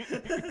awful.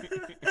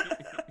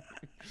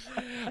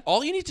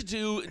 All you need to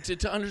do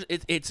to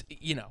understand, it's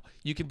you know,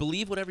 you can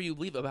believe whatever you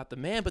believe about the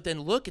man, but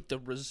then look at the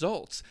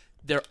results.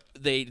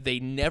 They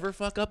never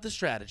fuck up the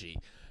strategy.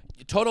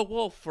 Toto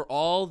Wolff, for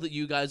all that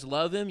you guys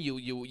love him,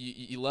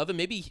 you love him.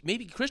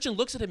 Maybe Christian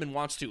looks at him and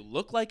wants to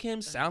look like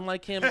him, sound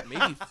like him,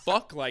 maybe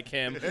fuck like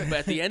him. But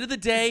at the end of the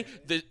day,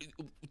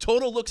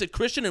 Toto looks at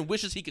Christian and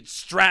wishes he could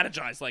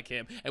strategize like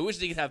him, and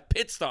wishes he could have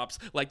pit stops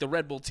like the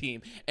Red Bull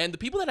team. And the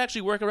people that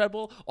actually work at Red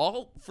Bull,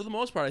 all for the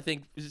most part, I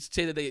think,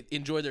 say that they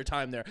enjoy their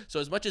time there. So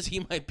as much as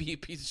he might be a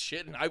piece of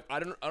shit, and I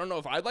don't know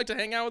if I'd like to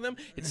hang out with him,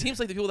 it seems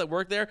like the people that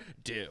work there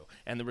do,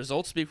 and the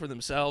results speak for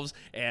themselves.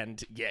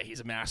 And yeah, he's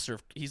the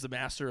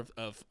master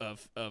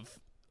of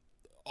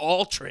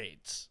all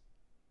trades.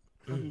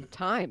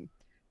 Time.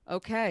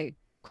 Okay.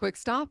 Quick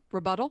stop.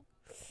 Rebuttal.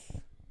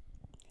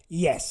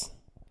 Yes.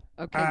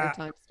 Okay, your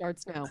time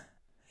starts now.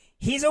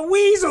 He's a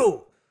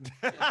weasel.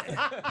 What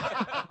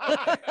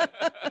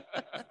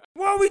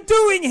are we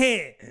doing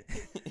here?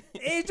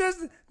 It's just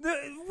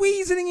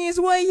weaseling his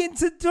way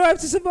into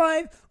Drive to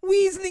Survive,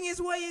 weaseling his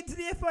way into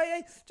the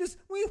FIA.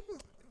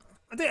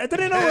 I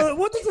don't know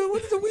what does a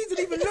weasel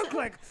even look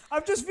like.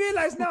 I've just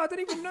realised now I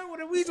don't even know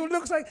what a weasel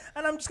looks like,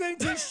 and I'm just going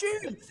to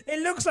assume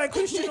it looks like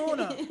Christian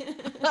Horner.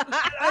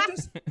 I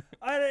just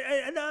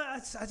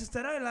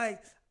don't know.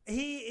 Like,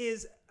 he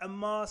is a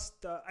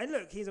master, and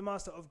look, he's a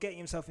master of getting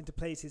himself into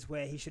places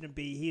where he shouldn't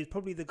be. He is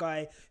probably the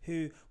guy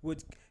who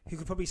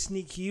could probably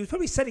sneak. He was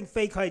probably selling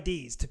fake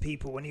IDs to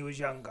people when he was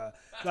younger.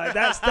 Like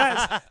that's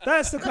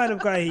the kind of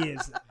guy he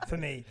is for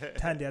me.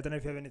 Tandy, I don't know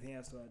if you have anything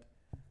else to add.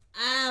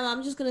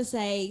 I'm just gonna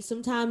say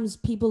sometimes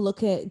people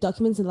look at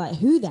documents and like,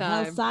 who the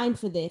hell Time. signed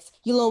for this?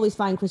 You'll always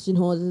find Christian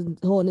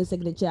Horner's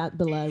signature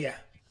below. Yeah.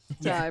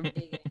 Time.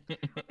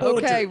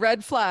 Okay,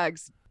 red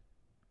flags.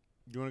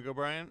 You want to go,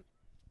 Brian?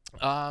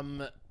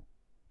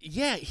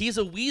 Yeah, he's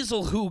a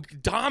weasel who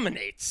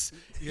dominates.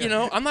 You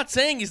know, I'm not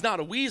saying he's not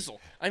a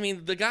weasel. I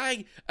mean, the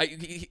guy,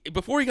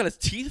 before he got his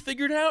teeth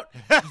figured out,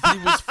 he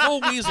was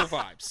full weasel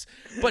vibes.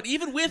 But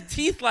even with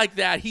teeth like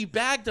that, he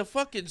bagged a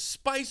fucking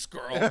Spice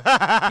Girl. He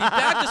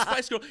bagged a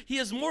Spice Girl. He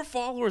has more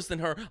followers than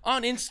her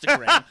on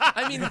Instagram.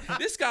 I mean,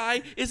 this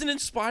guy is an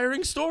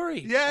inspiring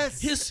story.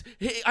 Yes.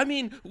 I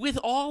mean, with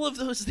all of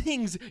those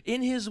things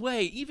in his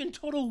way, even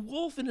Total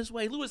Wolf in his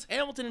way, Lewis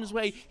Hamilton in his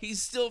way,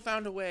 he's still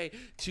found a way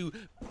to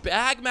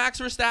bag Max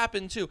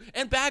Verstappen too,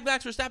 and bag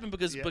Max Verstappen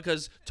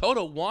because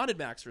Toto wanted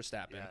Max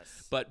Verstappen,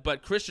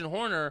 but Christian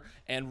Horner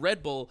and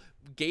Red Bull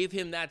gave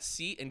him that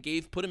seat and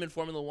put him in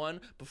Formula One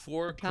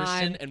before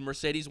Christian and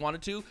Mercedes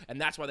wanted to,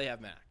 and that's why they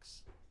have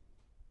Max.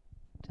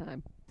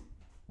 Time.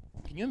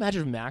 Can you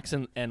imagine if Max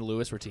and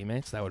Lewis were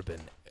teammates? That would have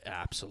been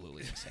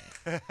absolutely insane.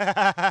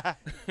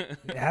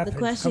 The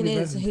question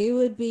is, who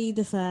would be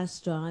the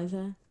first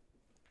driver?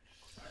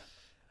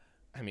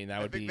 I mean,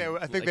 that would be.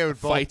 I think they would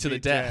both fight to be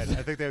the death. dead.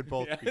 I think they would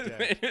both be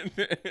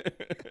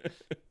dead.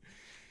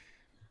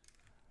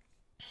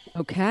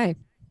 Okay.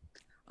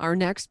 Our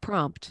next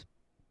prompt.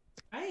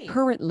 Right.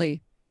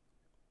 Currently,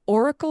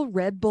 Oracle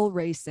Red Bull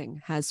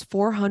Racing has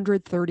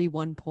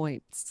 431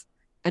 points,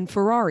 and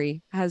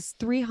Ferrari has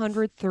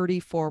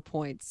 334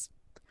 points.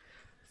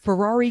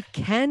 Ferrari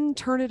can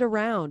turn it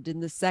around in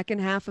the second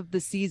half of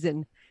the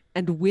season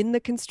and win the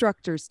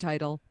constructors'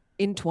 title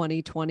in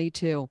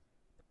 2022.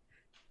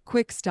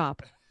 Quick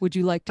stop. Would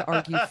you like to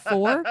argue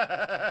for,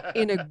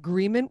 in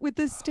agreement with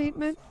this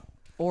statement,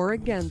 or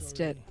against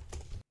it?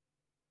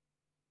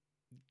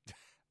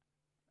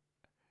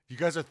 You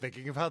guys are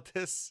thinking about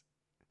this?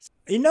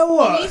 You know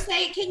what?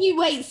 Can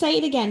you say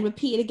it again?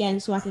 Repeat it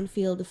again so I can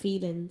feel the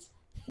feelings.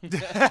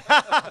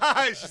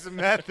 She's a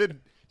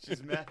method.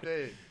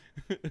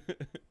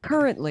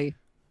 Currently,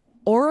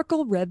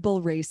 Oracle Red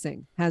Bull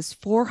Racing has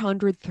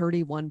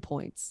 431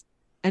 points,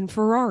 and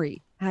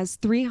Ferrari has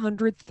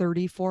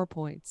 334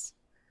 points.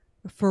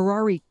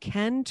 Ferrari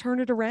can turn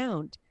it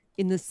around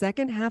in the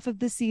second half of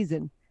the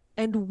season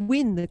and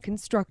win the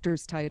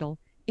constructors' title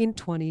in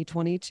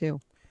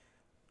 2022.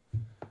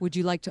 Would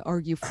you like to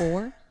argue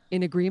for,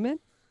 in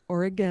agreement,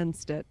 or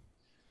against it?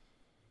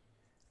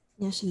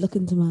 Yeah, she look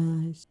into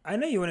my eyes. I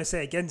know you want to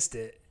say against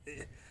it,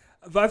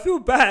 but I feel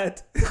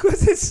bad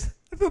because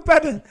I feel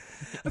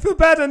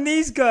bad on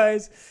these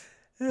guys.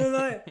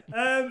 Like,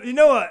 you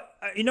know what?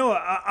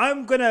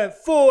 I'm gonna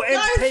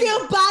Don't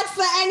feel bad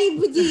for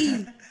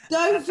anybody.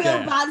 Don't feel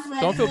bad for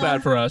anyone. Don't feel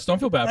bad for us. Don't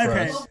feel bad for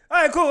us. All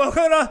right, cool. I'm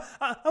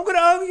gonna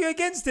argue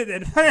against it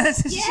then.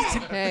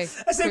 Okay.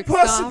 That's quick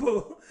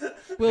impossible. stop.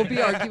 We'll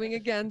be arguing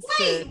against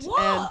it. What?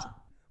 And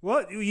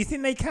What? You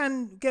think they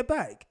can get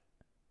back?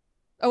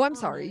 oh, I'm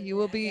sorry. You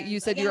will be. You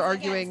said you're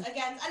arguing.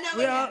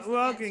 We're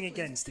arguing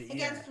against it.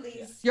 Yeah. Against,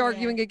 please. You're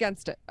arguing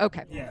against it.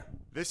 Okay. Yeah.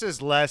 This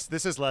is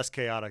less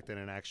chaotic than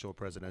an actual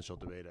presidential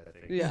debate, I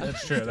think. Yeah.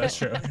 That's true. That's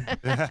true.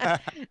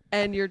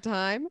 And your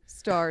time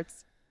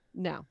starts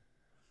now.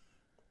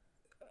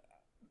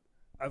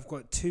 I've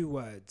got two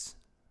words.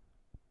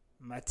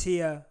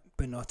 Mattia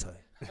Binotto.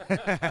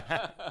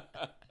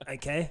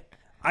 Okay?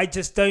 I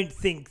just don't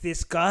think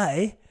this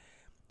guy...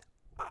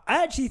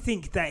 I actually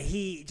think that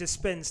he just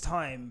spends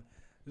time,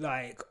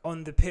 like,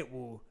 on the pit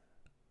wall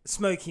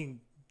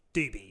smoking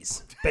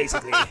doobies,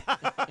 basically.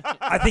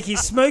 I think he's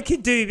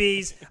smoking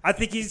doobies. I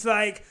think he's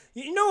like,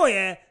 you know what,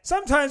 yeah?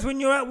 Sometimes when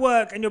you're at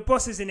work and your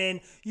boss isn't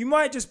in, you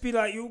might just be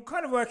like, you're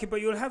kind of working,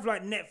 but you'll have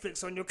like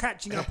Netflix on, you're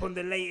catching up on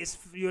your latest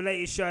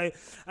show,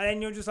 and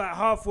then you're just like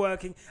half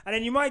working, and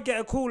then you might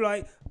get a call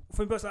like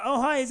from your boss like, oh,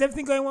 hi, is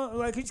everything going well?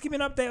 Like, can you just give me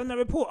an update on that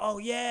report? Oh,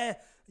 yeah,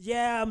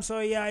 I'm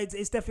sorry, yeah,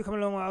 it's definitely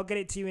coming along. I'll get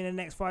it to you in the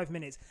next 5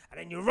 minutes. And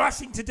then you're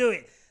rushing to do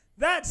it.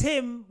 That's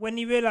him when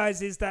he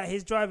realizes that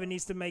his driver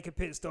needs to make a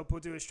pit stop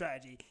or do a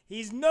strategy.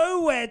 He's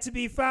nowhere to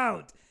be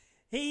found.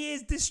 He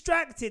is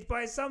distracted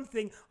by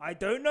something. I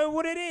don't know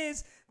what it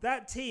is.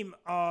 That team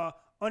are,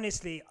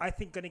 honestly, I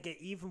think, going to get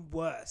even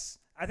worse.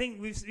 I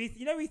think we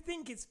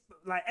think it's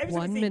like every time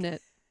 1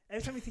 minute.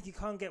 Every time we think it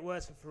can't get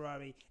worse for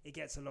Ferrari, it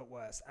gets a lot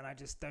worse. And I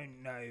just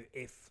don't know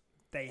if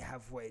they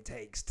have what it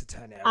takes to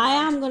turn it around. I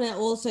am going to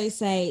also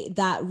say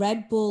that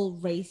Red Bull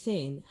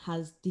Racing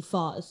has the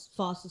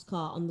fastest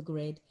car on the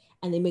grid,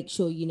 and they make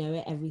sure you know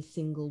it every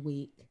single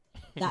week.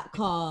 That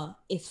car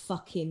is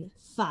fucking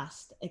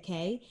fast,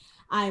 okay?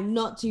 I'm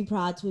not too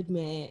proud to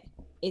admit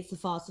it's the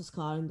fastest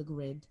car on the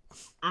grid.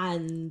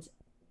 And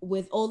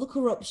with all the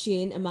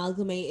corruption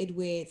amalgamated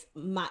with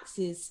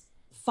Max's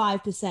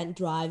 5%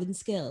 driving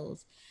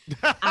skills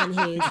and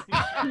his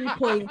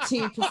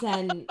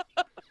 2.2%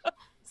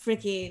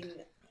 freaking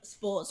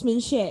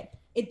sportsmanship,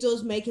 it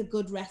does make a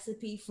good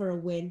recipe for a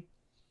win.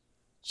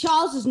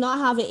 Charles does not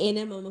have it in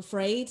him, I'm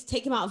afraid.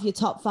 Take him out of your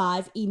top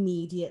 5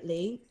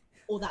 immediately,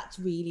 or that's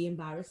really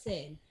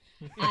embarrassing.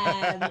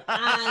 And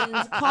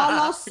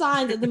Carlos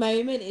Sainz at the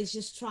moment is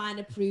just trying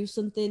to prove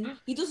something.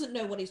 He doesn't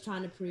know what he's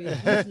trying to prove.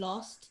 He's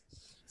lost.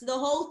 So the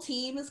whole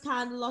team is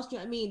kind of lost. You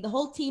know what I mean? The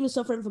whole team is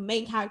suffering from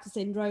main character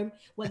syndrome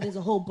when there's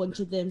a whole bunch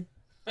of them,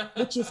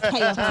 which is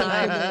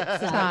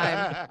chaotic.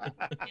 Time.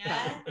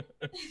 Yeah.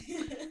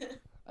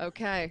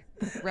 Okay.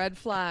 Red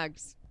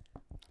flags.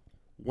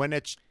 When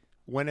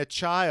a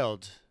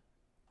child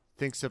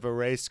thinks of a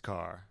race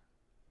car,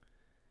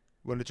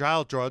 when a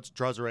child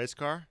draws a race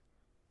car,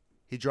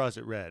 he draws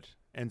it red.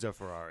 Enzo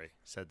Ferrari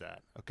said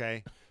that.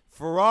 Okay,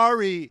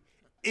 Ferrari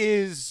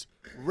is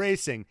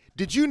racing.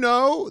 Did you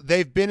know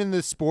they've been in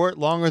the sport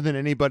longer than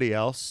anybody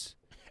else?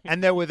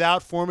 And that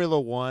without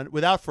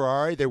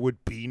Ferrari, there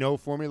would be no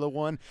Formula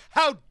One?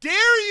 How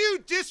dare you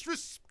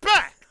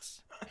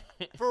disrespect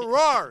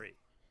Ferrari?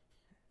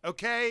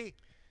 Okay?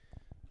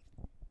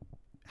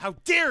 How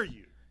dare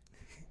you?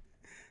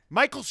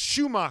 Michael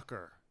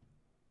Schumacher,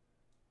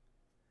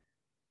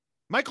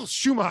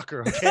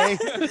 okay?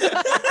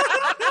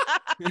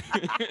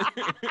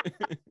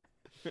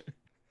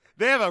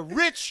 They have a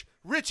rich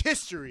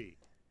history.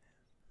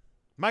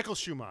 Michael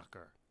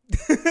Schumacher.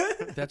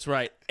 That's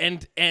right.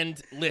 And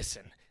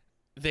listen,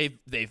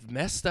 they've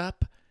messed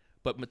up,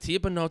 but Mattia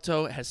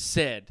Binotto has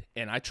said,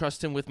 and I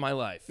trust him with my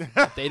life,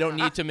 that they don't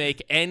need to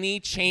make any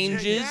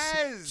changes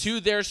to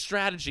their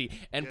strategy.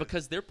 And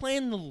because they're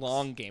playing the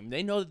long game,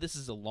 they know that this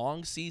is a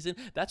long season.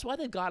 That's why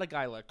they've got a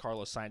guy like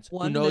Carlos Sainz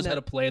who knows how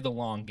to play the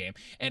long game.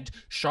 And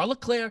Charles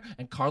Leclerc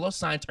and Carlos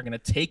Sainz are going to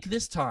take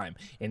this time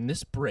in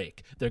this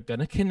break. They're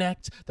going to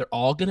connect. They're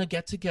all going to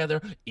get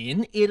together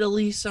in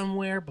Italy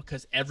somewhere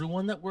because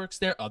everyone that works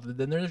there, other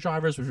than their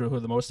drivers, which are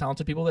the most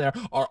talented people there,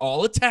 are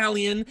all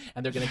Italian.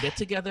 And they're going to get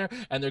together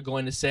and they're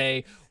going to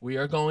say, we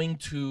are going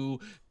to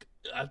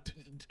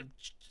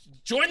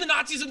join the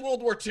Nazis in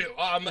World War II.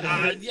 They're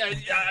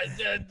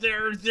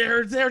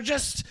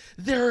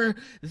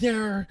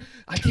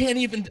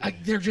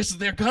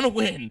gonna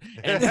win.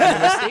 And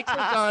their mistakes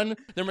are done.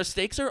 Their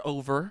mistakes are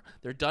over.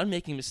 They're done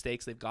making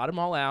mistakes. They've got them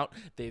all out.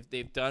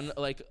 They've done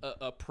like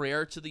a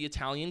prayer to the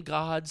Italian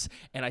gods.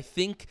 And I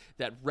think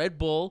that Red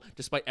Bull,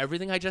 despite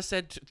everything I just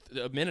said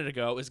a minute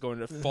ago, is going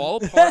to fall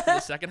apart for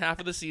the second half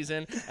of the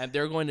season, and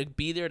they're going to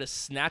be there to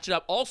snatch it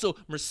up. Also,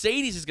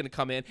 Mercedes is going to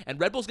come in, and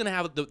Red Bull's going to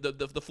have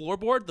the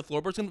floorboard. The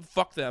floorboard's going to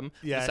fuck them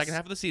the second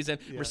half of the season.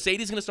 Yes.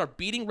 Mercedes is going to start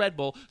beating Red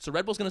Bull, so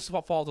Red Bull's going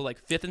to fall to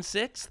like 5th and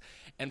 6th,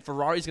 and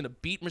Ferrari's going to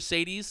beat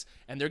Mercedes,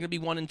 and they're going to be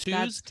 1 and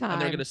 2s,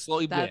 and they're going to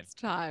slowly win. That's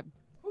time.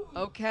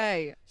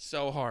 Okay.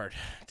 So hard.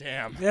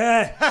 Damn.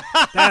 Yeah.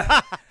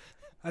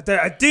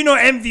 I do not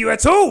envy you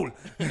at all.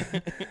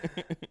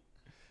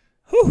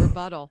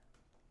 Rebuttal.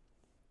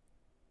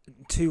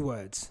 2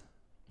 words.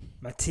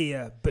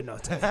 Mattia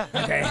Binotto.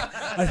 Okay.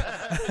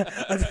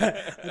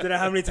 I don't know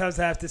how many times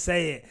I have to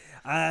say it.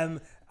 I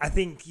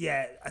think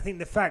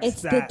the fact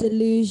it's that the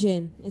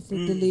delusion. It's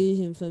the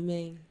delusion for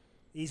me.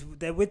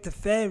 They're with the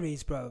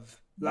fairies, bruv.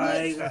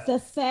 Like the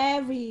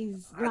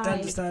fairies. I don't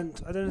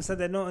understand.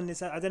 They're not on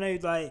this. I don't know.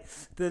 Like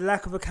the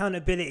lack of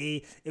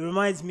accountability. It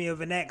reminds me of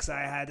an ex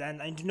I had,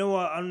 and you know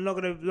what? I'm not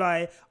gonna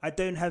lie. I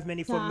don't have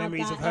many fond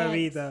memories of her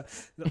either.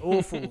 They're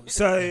awful.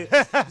 So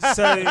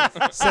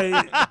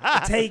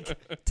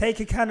take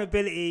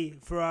accountability,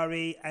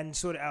 Ferrari, and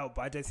sort it out.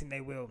 But I don't think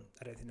they will.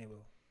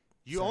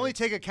 You only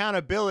take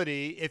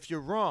accountability if you're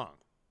wrong.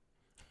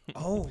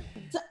 Oh.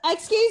 So,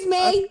 excuse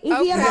me.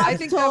 I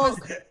think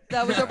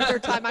that was over their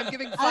time. I'm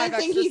giving 5 extra seconds. I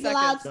think he's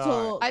allowed to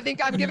talk. I think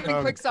I'm giving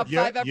Quick Stop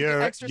 5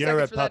 extra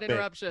seconds for that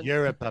interruption.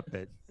 You're a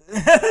puppet.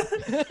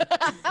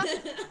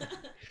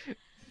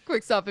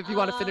 Quick Stop if you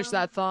want to finish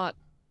that thought.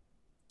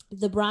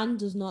 The brand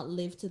does not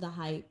live to the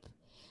hype.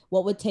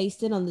 What we're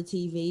tasting on the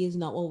TV is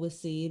not what we're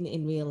seeing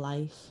in real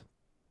life.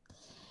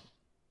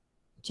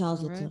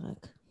 Charles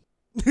Leclerc.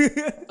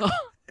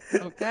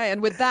 Okay,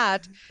 and with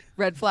that,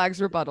 red flags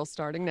rebuttal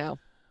starting now.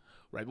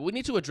 Right, but we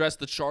need to address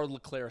the Charles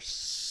Leclerc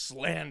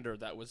slander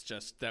that was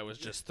just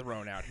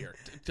thrown out here.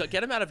 To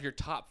get him out of your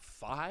top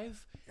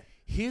 5,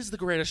 he's the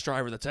greatest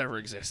driver that's ever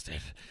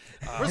existed.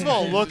 First of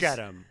all, look at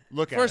him.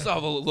 First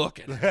of all, look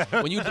at him.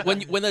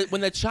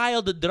 When the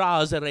child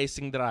draws a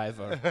racing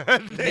driver,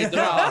 they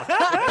draw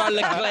Charles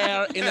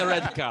Leclerc in a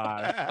red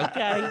car.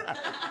 Okay,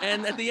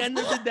 and at the end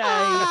of the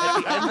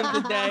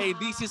day,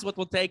 this is what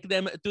will take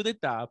them to the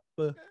top.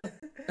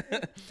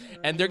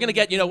 And they're gonna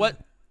get, you know what?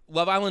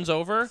 Love Island's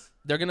over.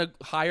 They're gonna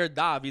hire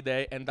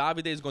Davide, and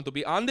Davide is going to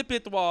be on the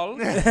pit wall.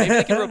 Maybe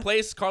they can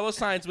replace Carlos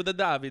Sainz with a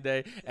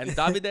Davide, and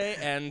Davide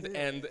and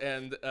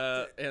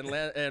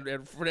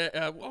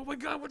oh my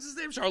God, what's his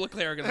name? Charles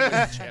Leclerc are gonna win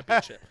the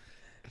championship.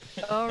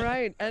 All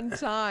right, end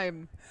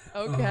time.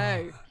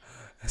 Okay. Oh,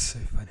 that's so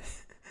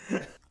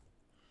funny.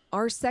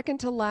 Our second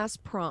to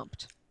last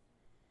prompt.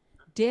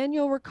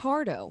 Daniel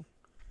Ricciardo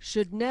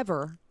should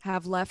never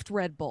have left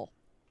Red Bull.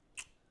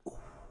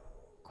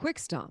 Quick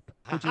Stop.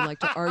 Would you like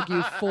to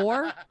argue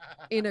for,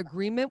 in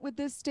agreement with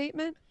this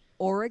statement,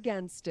 or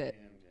against it?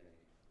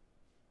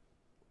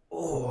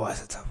 Oh,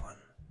 that's a tough one.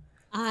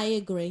 I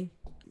agree.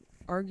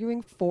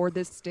 Arguing for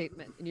this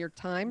statement. And your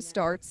time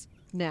starts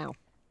now.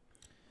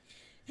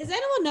 Has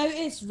anyone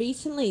noticed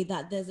recently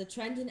that there's a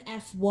trend in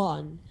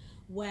F1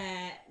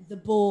 where the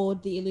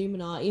board, the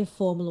Illuminati of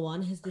Formula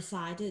One, has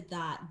decided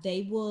that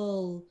they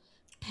will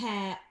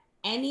pair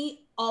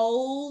any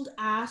old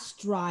ass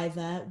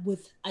driver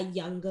with a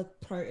younger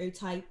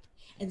prototype?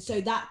 And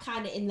so that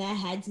kind of in their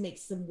heads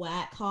makes them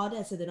work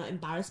harder so they're not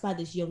embarrassed by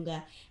this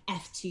younger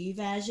F2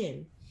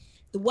 version.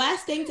 The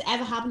worst thing to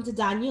ever happen to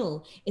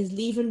Daniel is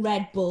leaving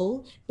Red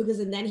Bull because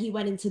and then he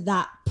went into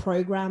that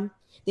program.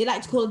 They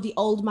like to call it the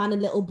old man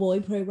and little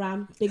boy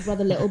program, big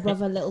brother,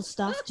 little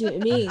stuff. Do you know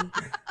what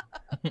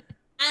I mean?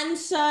 And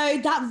so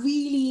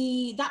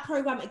that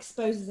program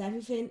exposes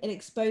everything. It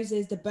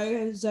exposes the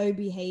bozo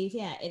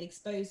behavior. It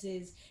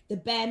exposes the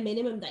bare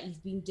minimum that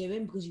you've been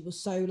doing because you were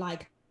so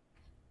like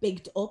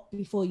bigged up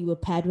before you were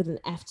paired with an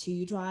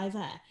F2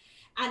 driver.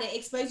 And it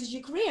exposes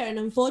your career. And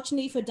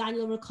unfortunately for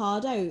Daniel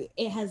Ricciardo,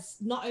 it has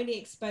not only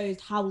exposed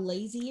how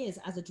lazy he is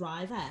as a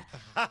driver,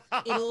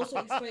 it also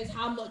exposed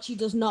how much he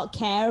does not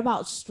care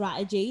about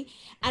strategy.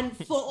 And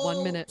for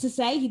all to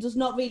say, he does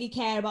not really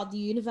care about the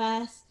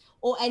universe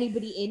or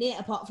anybody in it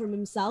apart from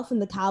himself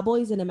and the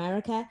Cowboys in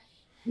America.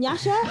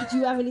 Nyasha, do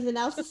you have anything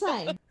else to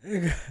say?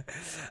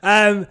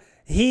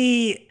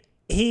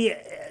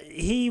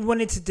 He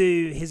wanted to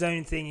do his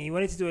own thing. He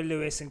wanted to do a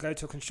Lewis and go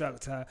to a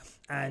constructor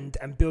and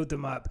build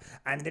them up.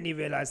 And then he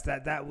realized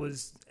that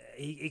was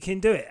he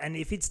can do it. And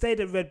if he'd stayed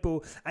at Red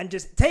Bull and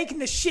just taken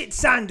the shit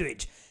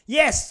sandwich,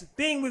 yes,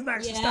 being with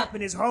Max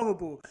Verstappen is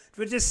horrible.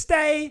 But just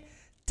stay,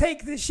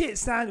 take the shit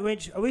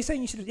sandwich. Are we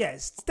saying you should?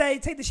 Yes, stay,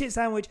 take the shit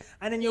sandwich,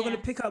 and then you're going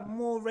to pick up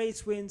more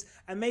race wins,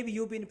 and maybe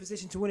you'll be in a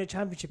position to win a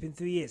championship in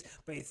 3 years.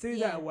 But he threw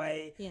that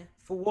away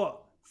for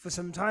what? For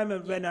some time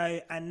at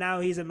Renault, and now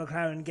he's at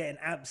McLaren getting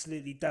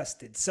absolutely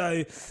dusted.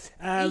 So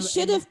he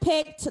should have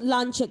picked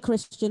lunch at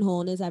Christian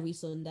Horner's every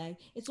Sunday.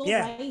 It's all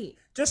right.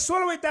 Just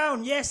swallow it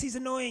down. Yes, he's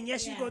annoying.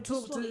 Yes, you've got to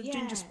talk to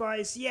Ginger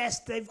Spice. Yes,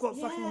 they've got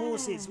fucking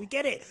horses. We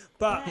get it.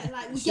 But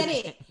we get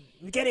it.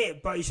 We get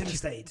it. But you should have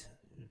stayed.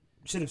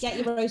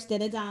 Get your roast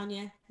dinner down,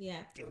 yeah.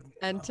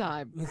 And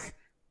time.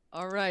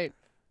 All right.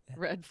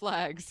 Red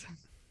flags.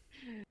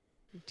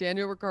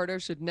 Daniel Ricciardo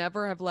should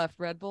never have left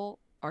Red Bull.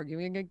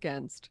 Arguing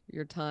against.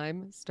 Your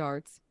time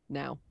starts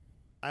now.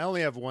 I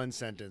only have one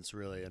sentence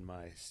really in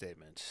my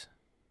statement.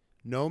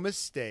 No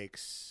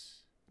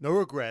mistakes, no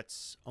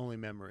regrets, only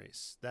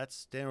memories.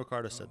 That's Dan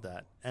Ricciardo said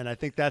that. And I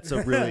think that's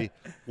a really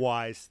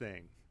wise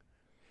thing.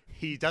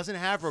 He doesn't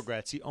have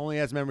regrets. He only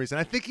has memories. And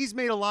I think he's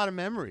made a lot of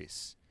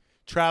memories.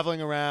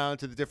 Traveling around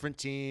to the different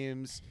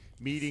teams,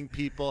 meeting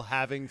people,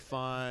 having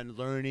fun,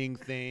 learning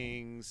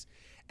things.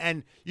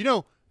 And, you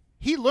know,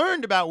 he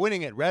learned about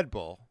winning at Red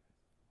Bull.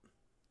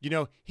 You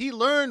know, he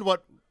learned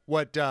what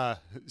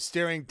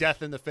staring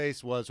death in the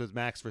face was with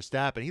Max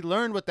Verstappen. He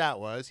learned what that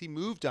was. He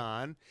moved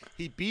on.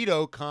 He beat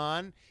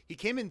Ocon. He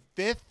came in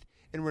 5th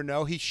in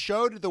Renault. He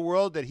showed the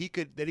world that he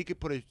could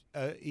put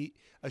a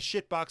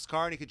shitbox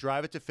car and he could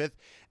drive it to 5th.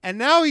 And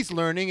now he's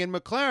learning in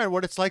McLaren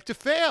what it's like to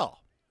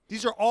fail.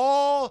 These are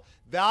all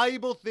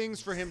valuable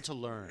things for him to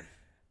learn.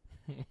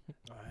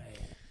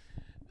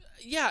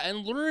 Yeah,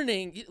 and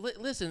learning.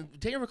 Listen,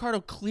 Daniel Ricciardo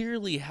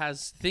clearly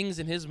has things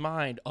in his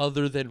mind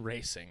other than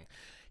racing.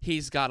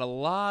 He's got a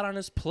lot on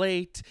his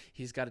plate.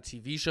 He's got a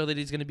TV show that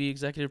he's going to be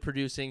executive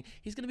producing.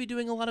 He's going to be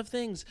doing a lot of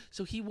things.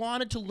 So he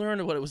wanted to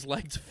learn what it was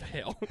like to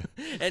fail,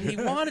 and he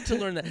wanted to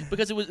learn that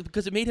because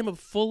it made him a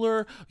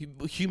fuller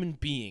human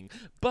being.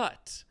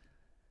 But.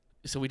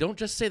 So we don't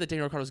just say that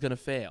Daniel Ricciardo is going to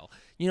fail.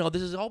 You know,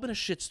 this has all been a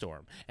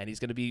shitstorm, and he's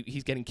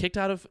getting kicked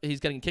out of his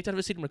seat in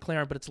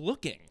McLaren, but it's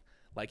looking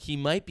like he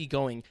might be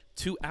going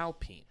to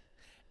Alpine.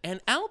 And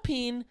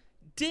Alpine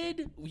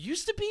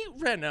used to be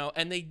Renault,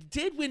 and they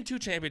did win 2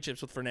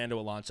 championships with Fernando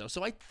Alonso.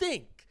 So I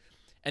think,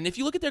 and if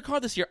you look at their car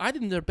this year, I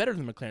think they're better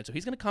than McLaren. So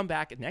he's going to come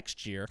back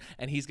next year,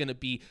 and he's going to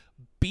be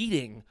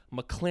beating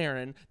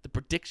McLaren. The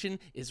prediction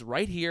is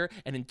right here.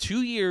 And in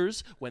 2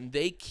 years, when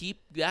they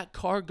keep that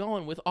car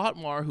going with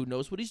Otmar, who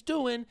knows what he's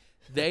doing,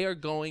 they are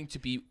going to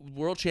be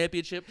world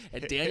championship,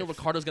 and Daniel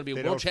Ricciardo is going to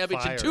be a world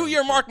championship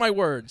 2-year. Mark my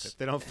words. If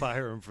they don't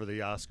fire him for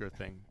the Oscar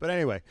thing. But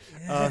anyway.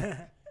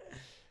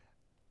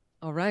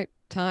 All right.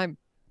 Time.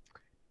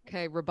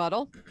 Okay.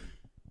 Rebuttal.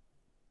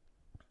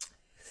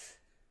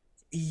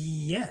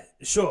 Yeah,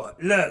 sure.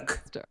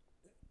 Look,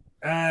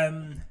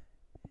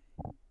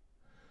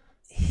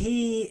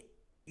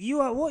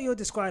 what you're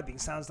describing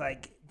sounds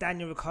like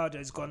Daniel Ricciardo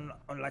has gone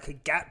on like a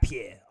gap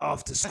year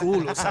after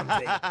school or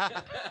something.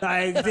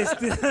 Like this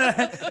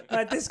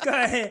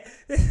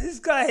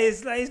guy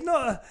is like he's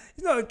not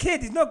a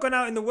kid. He's not gone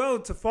out in the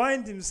world to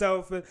find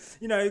himself.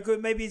 You know,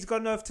 maybe he's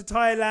gone off to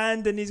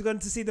Thailand and he's gone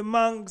to see the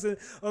monks,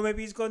 or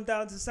maybe he's gone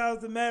down to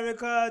South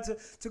America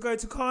to go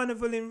to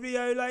Carnival in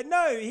Rio. Like,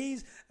 no,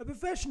 he's a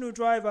professional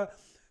driver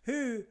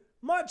who,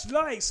 much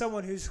like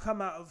someone who's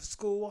come out of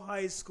school,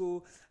 high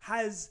school,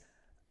 has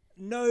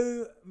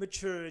no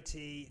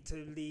maturity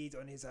to lead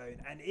on his own.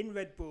 And in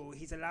Red Bull,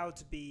 he's allowed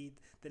to be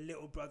the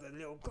little brother,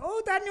 Daniel, do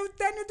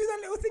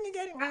that little thing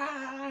again.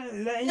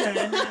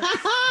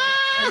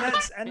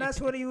 And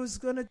that's what he was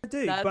going to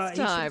do. That's but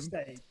time.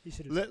 He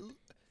should have stayed.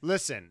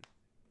 Listen,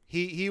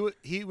 He was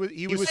Wait.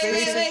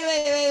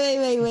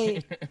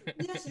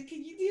 Yes,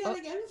 can you do that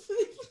again for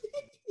me?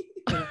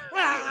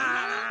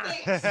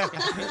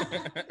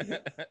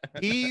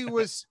 he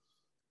was.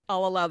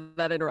 I'll allow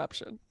that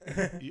interruption.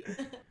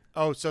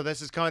 Oh, so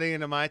this is cutting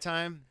into my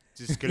time?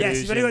 This is collusion.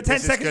 Yes, you've only got 10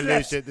 seconds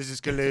left. This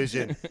is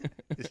collusion.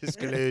 This is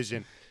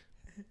collusion.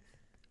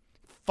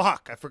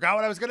 Fuck, I forgot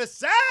what I was going to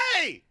say.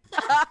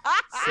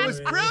 It was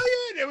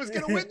brilliant. It was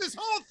going to win this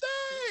whole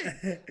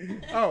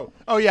thing.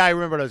 Oh yeah, I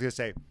remember what I was going to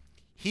say.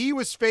 He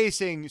was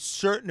facing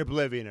certain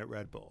oblivion at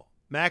Red Bull.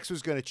 Max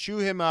was going to chew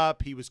him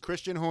up. He was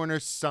Christian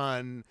Horner's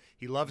son.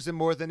 He loves him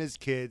more than his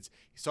kids.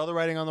 He saw the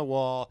writing on the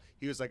wall.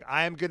 He was like,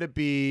 I am going to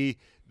be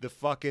the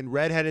fucking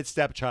redheaded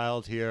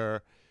stepchild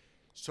here.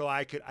 So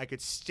I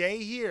could stay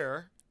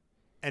here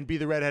and be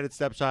the redheaded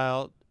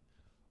stepchild,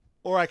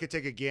 or I could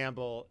take a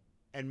gamble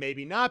and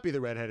maybe not be the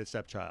redheaded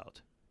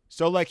stepchild.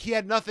 So like he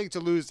had nothing to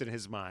lose in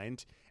his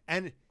mind.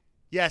 And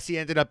yes, he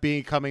ended up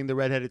becoming the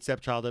redheaded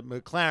stepchild at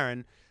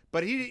McLaren,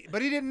 but he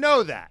didn't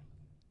know that.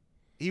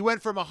 He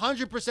went from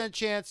 100%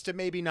 chance to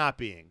maybe not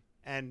being.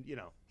 And, you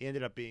know, he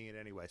ended up being it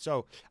anyway.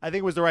 So I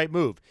think it was the right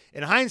move.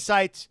 In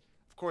hindsight,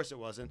 of course it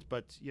wasn't,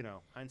 but, you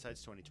know,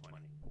 hindsight's 2020.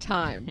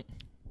 Time.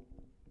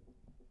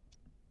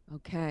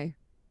 Okay.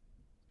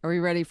 Are we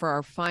ready for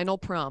our final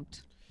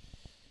prompt?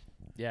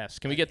 Yes.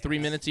 Can we get 3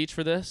 minutes each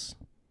for this?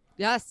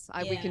 Yes,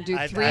 we can do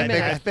 3 I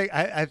minutes.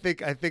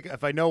 think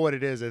if I know what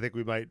it is, I think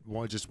we might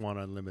just want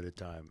unlimited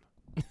time.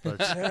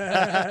 But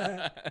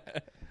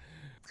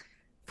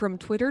From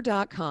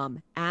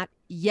twitter.com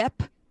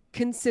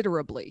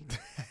 @yepconsiderably.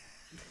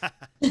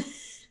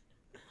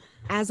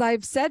 As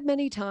I've said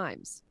many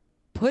times,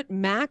 put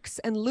Max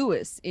and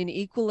Lewis in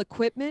equal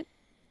equipment,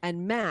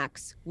 and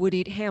Max would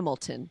eat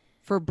Hamilton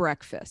for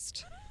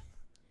breakfast.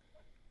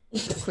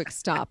 Quick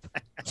stop.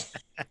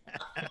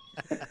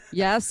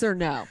 Yes or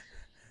no?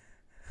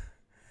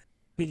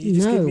 Could you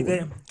just give me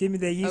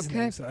No. their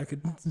username so I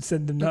could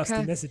send them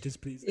nasty messages,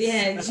 please?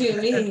 Yeah, do you know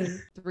what I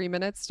mean? 3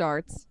 minutes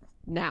starts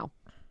now.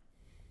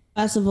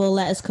 First of all,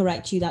 let us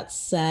correct you.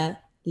 That's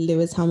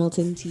Lewis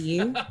Hamilton to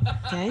you.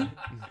 Okay.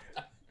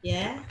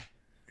 Yeah.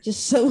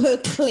 Just so we're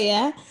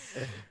clear.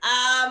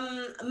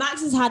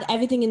 Max has had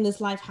everything in this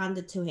life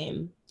handed to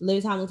him.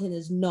 Lewis Hamilton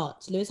is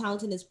not. Lewis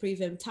Hamilton has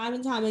proven time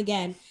and time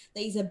again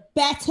that he's a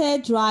better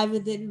driver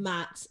than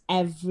Max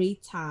every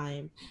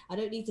time. I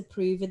don't need to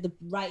prove it. The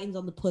writing's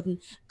on the pudding.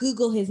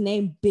 Google his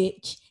name,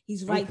 bitch.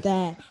 He's right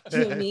there. Do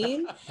you know what I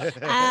mean?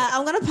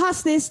 I'm going to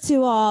pass this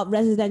to our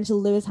residential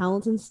Lewis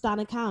Hamilton stan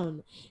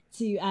account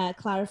to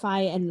clarify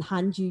and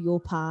hand you your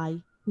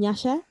pie.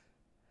 Nyasha?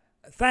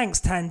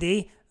 Thanks,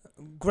 Tandy.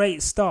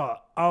 Great start.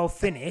 I'll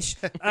finish.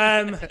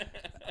 Look,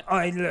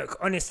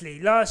 honestly,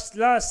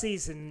 last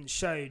season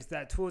showed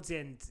that towards the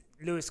end,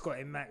 Lewis got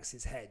in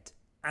Max's head.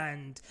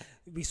 And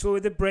we saw it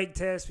with the brake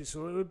test, we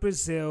saw it with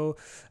Brazil.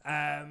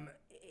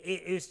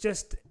 It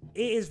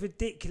is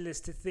ridiculous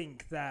to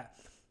think that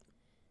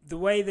the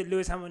way that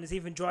Lewis Hamilton is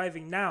even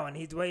driving now, and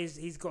the way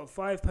he's got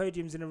 5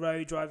 podiums in a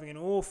row, driving an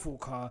awful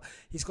car.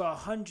 He's got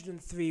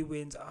 103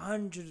 wins,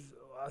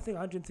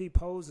 103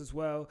 poles as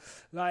well.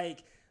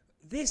 Like,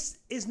 this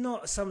is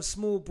not some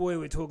small boy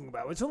we're talking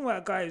about. We're talking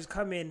about a guy who's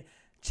come in,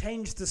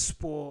 changed the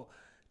sport,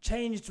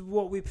 changed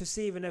what we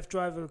perceive an F1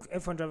 driver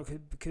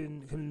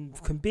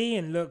can be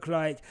and look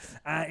like.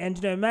 And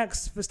you know,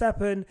 Max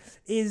Verstappen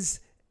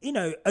is, you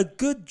know, a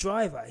good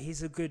driver.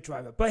 He's a good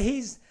driver, but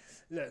he's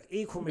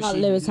equal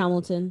machine. Not Lewis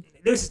Hamilton.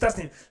 Lewis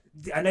doesn't.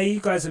 I know you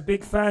guys are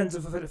big fans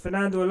of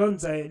Fernando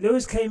Alonso.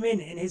 Lewis came in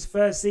his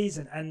first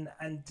season and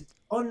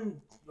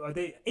on.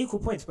 They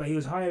equal points, but he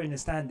was higher in the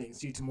standings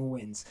due to more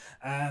wins.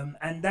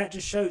 And that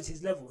just shows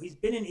his level. He's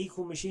been in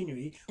equal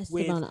machinery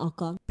with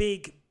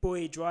big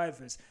boy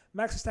drivers.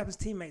 Max Verstappen's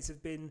teammates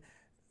have been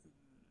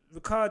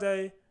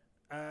Ricciardo,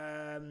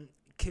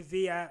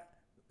 Kvyat,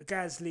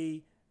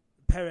 Gasly,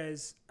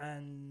 Perez,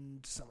 and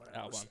someone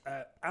else.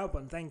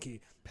 Albon, thank you.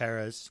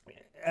 Perez.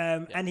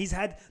 And he's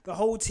had the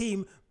whole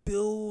team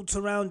built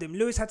around him.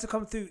 Lewis had to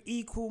come through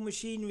equal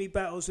machinery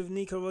battles with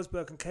Nico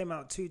Rosberg and came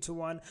out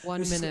 2-1.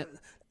 1 minute.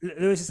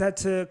 Lewis has had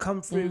to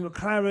come through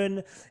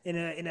McLaren in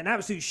an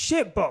absolute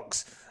shit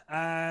box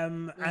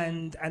and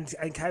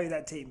carry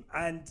that team.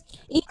 And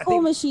equal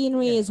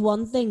machinery is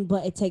one thing,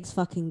 but it takes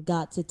fucking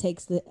guts. It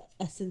takes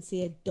a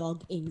sincere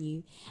dog in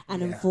you.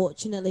 And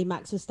unfortunately,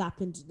 Max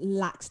Verstappen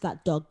lacks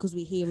that dog because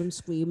we hear him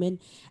screaming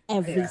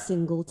every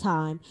single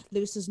time.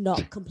 Lewis does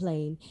not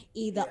complain,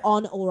 either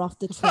on or off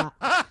the track.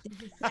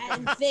 There's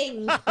certain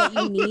things that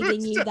you need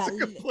in you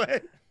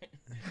that...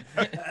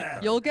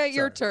 You'll get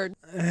your turn.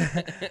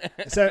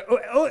 So,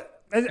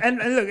 and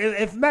look,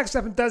 if Max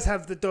Verstappen does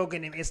have the dog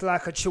in him, it's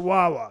like a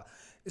chihuahua.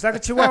 It's like a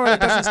chihuahua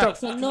that doesn't stop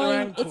fucking your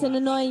ankle. It's an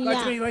annoying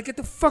like, get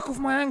the fuck off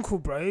my ankle,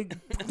 bro.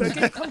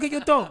 Come get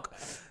your dog.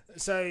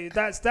 So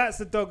that's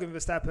the dog in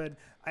Verstappen.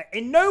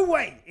 In no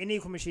way in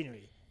equal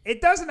machinery. It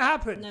doesn't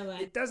happen. No way.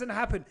 It doesn't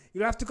happen.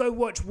 You'll have to go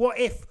watch What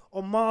If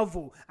on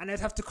Marvel, and they'd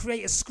have to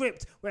create a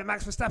script where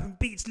Max Verstappen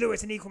beats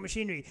Lewis in equal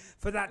machinery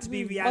for that to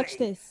be reality. Watch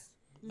this.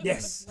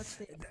 Yes.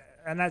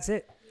 And that's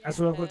it. That's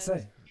what I've got to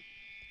say.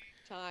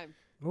 Time.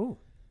 Ooh.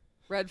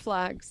 Red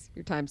flags.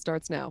 Your time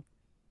starts now.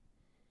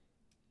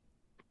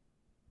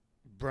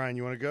 Brian,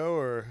 you want to go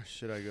or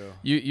should I go?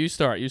 You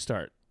start.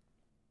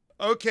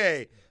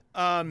 Okay.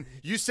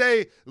 You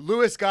say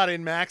Lewis got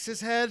in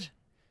Max's head?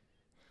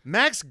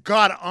 Max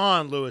got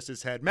on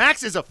Lewis's head.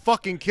 Max is a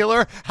fucking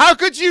killer. How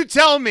could you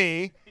tell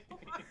me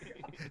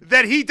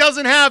that he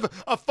doesn't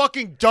have a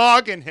fucking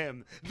dog in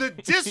him? The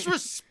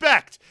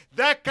disrespect.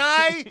 That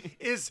guy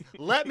is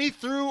let me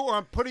through or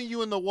I'm putting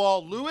you in the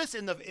wall. Lewis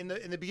in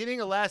the beginning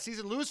of last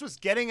season, Lewis was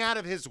getting out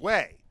of his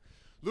way.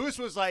 Lewis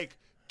was like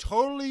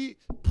totally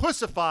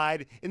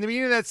pussified in the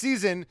beginning of that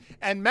season,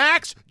 and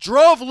Max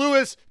drove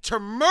Lewis to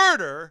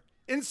murder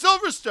in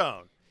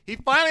Silverstone. He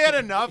finally had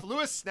enough.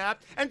 Lewis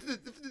snapped. And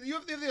you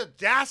have the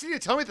audacity to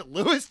tell me that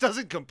Lewis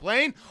doesn't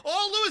complain?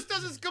 All Lewis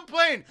does is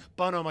complain.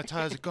 Bono, my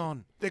tires are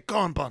gone. They're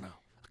gone, Bono.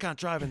 I can't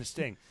drive in this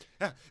thing.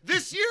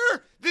 This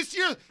year,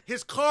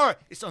 his car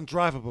is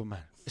undrivable,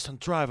 man. It's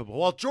undrivable.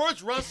 While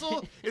George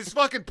Russell is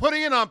fucking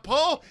putting it on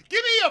pole,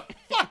 give me a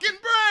fucking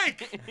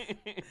break.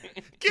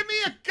 Give me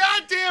a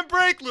goddamn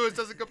break. Lewis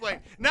doesn't complain.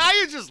 Now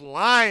you're just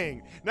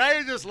lying.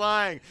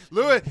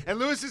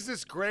 Lewis is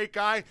this great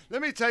guy.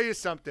 Let me tell you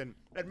something.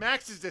 And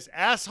Max is this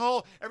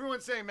asshole.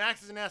 Everyone's saying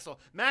Max is an asshole.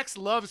 Max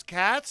loves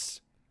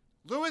cats.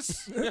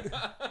 Lewis,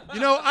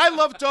 I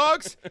love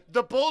dogs.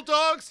 The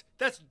bulldogs,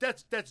 that's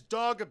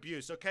dog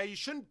abuse, okay? You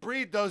shouldn't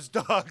breed those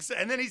dogs.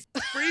 And then he's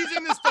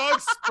freezing this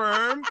dog's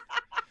sperm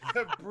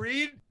to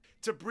breed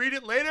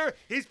it later.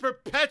 She's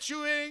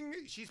perpetuating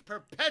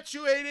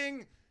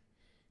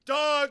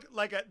dog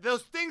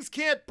those things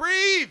can't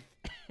breathe.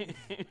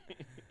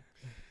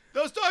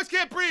 Those dogs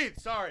can't breathe.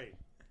 Sorry.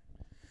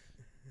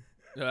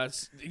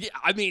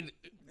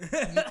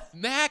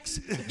 Max,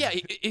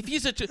 if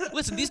he's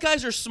listen, these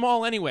guys are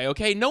small anyway,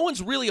 okay? No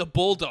one's really a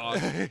bulldog.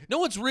 No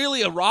one's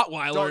really a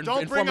Rottweiler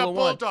don't in bring Formula up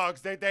 1.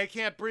 bulldogs. They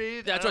can't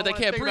breathe. That's right, they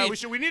can't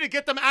breathe. We need to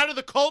get them out of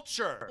the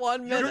culture.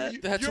 1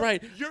 minute. That's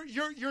right.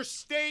 Your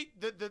state,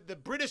 the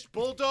British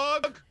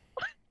bulldog,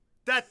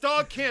 that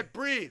dog can't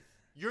breathe.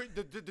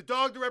 The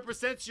dog that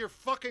represents your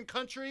fucking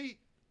country.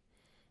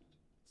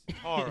 It's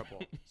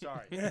horrible.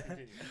 Sorry.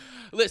 Continue.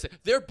 Listen,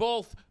 they're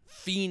both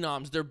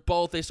phenoms.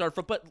 They start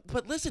from, but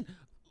listen,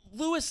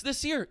 Lewis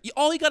this year,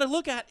 all you got to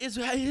look at is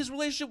his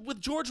relationship with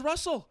George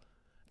Russell.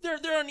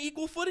 They're on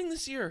equal footing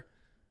this year.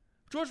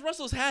 George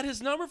Russell's had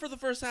his number for the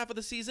first half of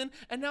the season,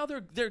 and now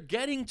they're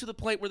getting to the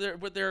point where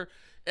they're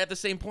at the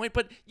same point.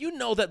 But you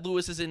know that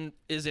Lewis is in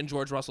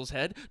George Russell's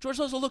head. George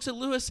Russell looks at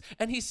Lewis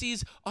and he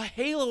sees a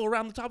halo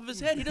around the top of his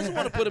head. He doesn't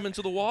want to put him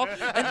into the wall.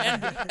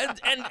 And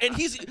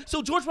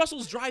so George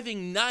Russell's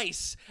driving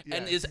nice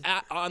and is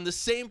on the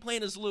same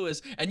plane as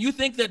Lewis. And you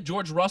think that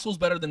George Russell's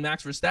better than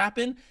Max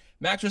Verstappen?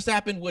 Max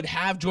Verstappen would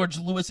have George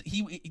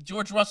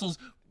Russell's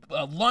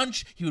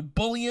lunch. He would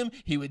bully him.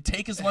 He would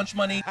take his lunch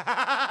money.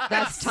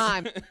 That's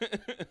time.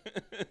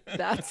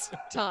 That's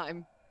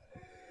time.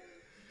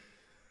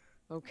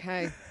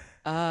 Okay.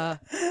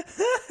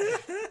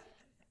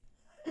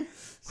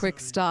 Quick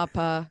stop.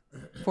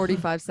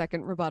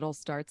 45-second rebuttal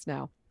starts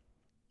now.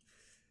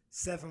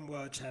 7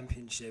 world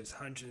championships,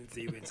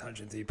 103 wins,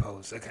 103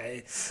 poles.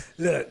 Okay,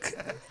 look,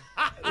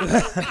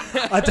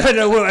 I don't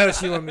know what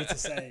else you want me to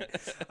say.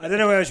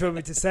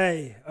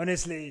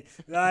 Honestly,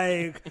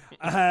 Max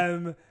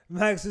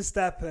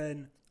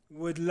Verstappen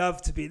would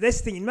love to be.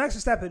 This thing, Max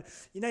Verstappen,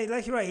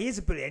 like you're right, he is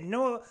a bully, and you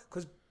know what?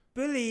 Because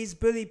bullies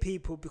bully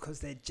people because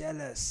they're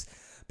jealous,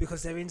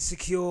 because they're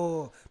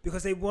insecure,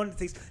 because they want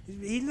things.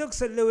 He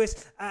looks at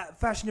Lewis at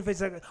fashion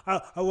events like, I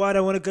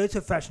don't want to go to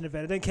a fashion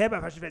event. I don't care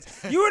about fashion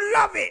events. You would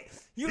love it.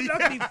 You'd love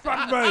to be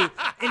front row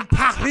in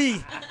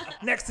Paris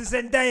next to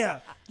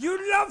Zendaya.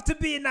 You'd love to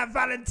be in that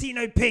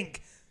Valentino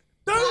pink.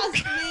 Don't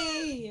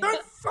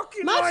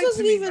fucking Max lie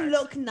doesn't to me, even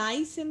Max. look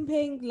nice in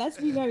pink. Let's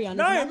be very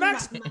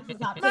honest. No,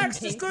 Max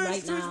just goes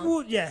through his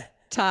wall. Yeah.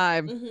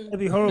 Time. It'd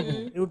be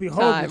horrible. It would be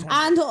horrible.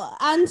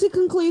 And to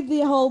conclude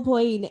the whole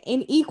point,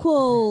 in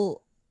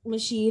equal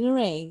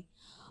machinery,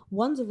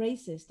 one's a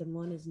racist and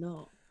one is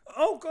not.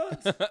 Oh God.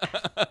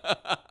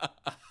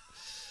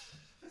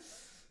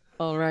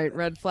 All right,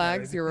 red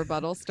flags. Your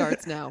rebuttal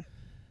starts now.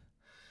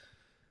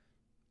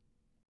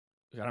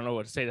 I don't know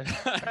what to say to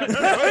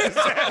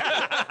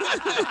that.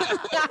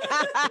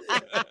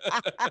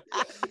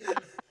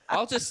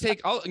 I'll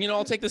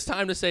take this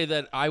time to say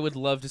that I would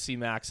love to see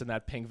Max in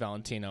that pink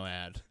Valentino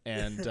ad,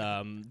 and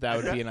that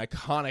would be an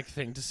iconic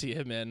thing to see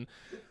him in.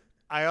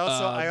 I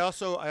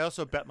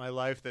also bet my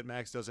life that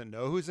Max doesn't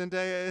know who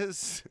Zendaya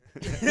is.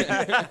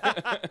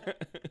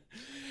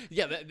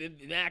 Yeah,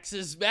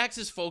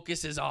 Max's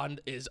focus is on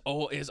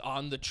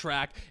the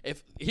track.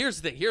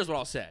 Here's what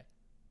I'll say.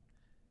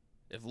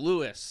 If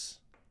Lewis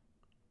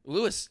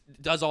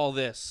does all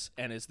this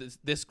and is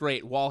this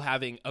great while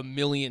having a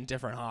million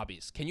different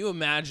hobbies, can you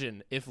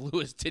imagine if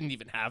Lewis didn't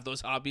even have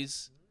those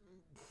hobbies?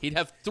 He'd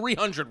have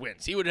 300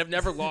 wins. He would have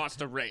never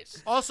lost a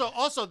race.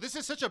 Also, this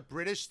is such a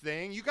British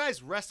thing. You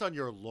guys rest on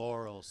your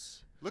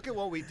laurels. Look at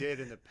what we did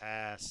in the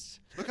past.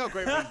 Look how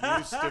great we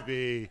used to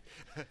be.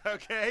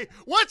 Okay?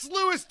 What's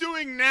Lewis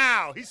doing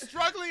now? He's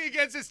struggling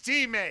against his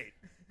teammate.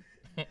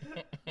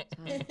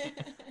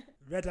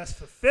 Red us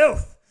for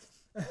filth.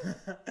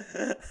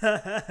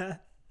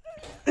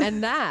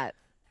 And that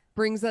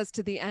brings us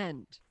to the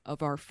end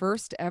of our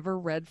first ever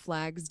Red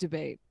Flags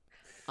debate.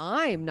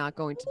 I'm not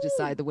going to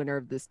decide the winner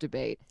of this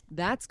debate.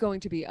 That's going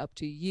to be up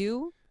to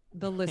you,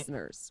 the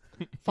listeners.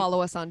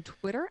 Follow us on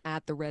Twitter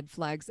at the Red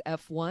Flags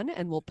F1,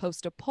 and we'll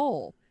post a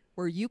poll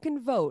where you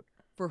can vote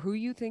for who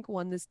you think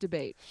won this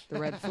debate, the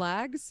Red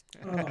Flags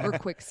or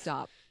Quick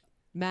Stop.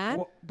 Matt,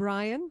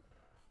 Brian,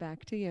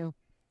 back to you.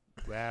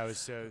 Wow, it was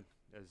so...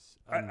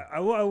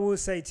 What I will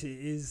say to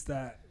you is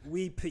that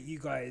we put you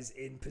guys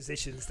in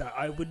positions that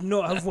I would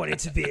not have wanted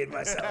to be in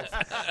myself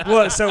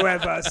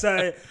whatsoever.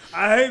 So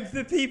I hope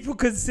the people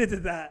consider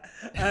that.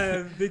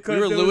 Because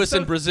we were Lewis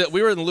in Brazil.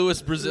 We were in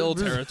Lewis Brazil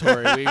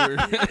territory. We were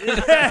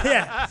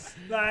yeah.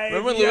 Like,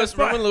 remember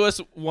when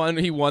Lewis won?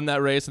 He won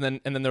that race, and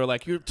then they were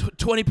like, "You're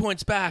 20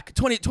 points back,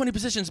 20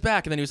 positions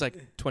back," and then he was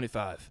like,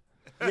 25.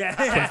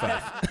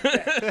 Yeah.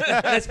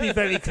 Let's be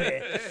very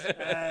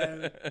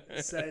clear.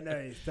 So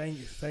no,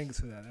 thanks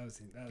for that.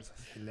 That was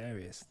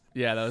hilarious.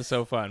 Yeah, that was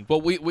so fun. But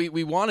we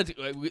wanted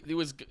to. It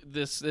was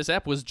this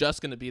ep was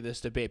just going to be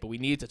this debate, but we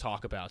need to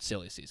talk about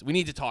silly season. We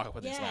need to talk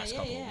about these last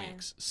couple of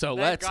weeks. So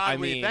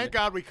thank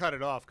God we cut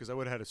it off because I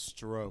would have had a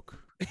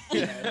stroke.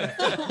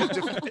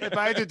 If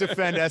I had to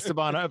defend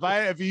Esteban,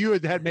 if you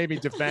had made me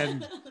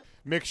defend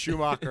Mick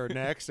Schumacher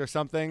next or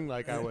something,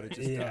 like I would have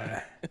just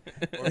done.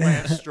 Or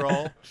Lance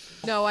Stroll.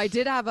 No, I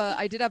did have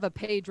a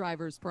pay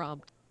driver's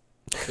prompt.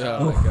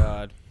 Oh my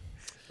God.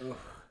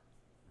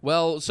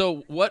 Well,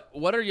 so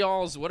what are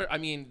y'all's? I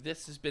mean,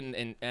 this has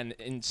been an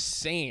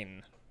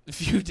insane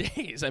few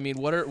days. I mean,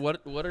 what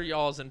are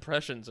y'all's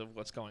impressions of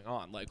what's going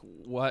on? Like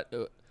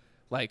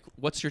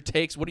what's your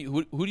takes?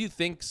 Who do you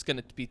think's going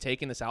to be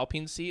taking this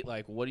Alpine seat?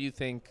 Like, what do you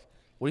think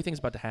is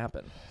about to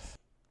happen?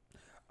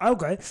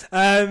 Okay.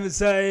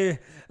 The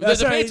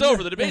debate's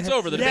over. The debate's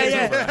over. The debate's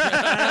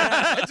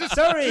over. Just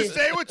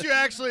say what you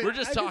actually. We're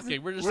just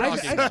talking.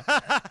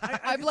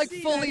 I've like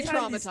fully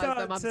traumatized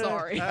them. I'm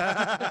sorry.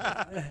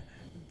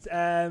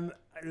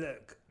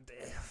 Look,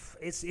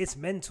 it's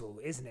mental,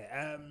 isn't it?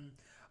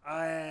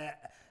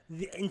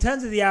 In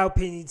terms of the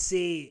Alpine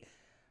seat,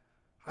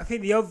 I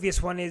think the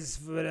obvious one is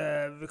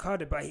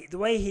Ricciardo, but the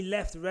way he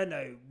left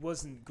Renault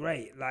wasn't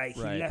great. Like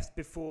he left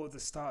before the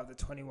start of the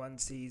 21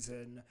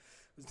 season.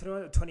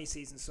 20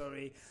 season,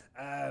 sorry.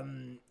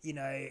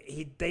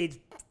 They'd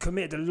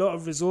committed a lot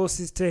of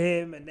resources to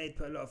him, and they'd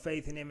put a lot of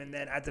faith in him. And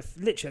then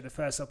literally at the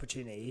first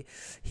opportunity,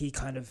 he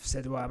kind of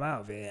said, "Well, I'm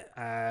out of it."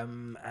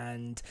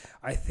 And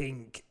I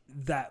think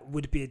that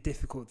would be a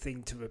difficult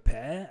thing to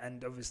repair,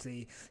 and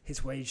obviously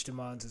his wage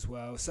demands as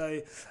well.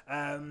 So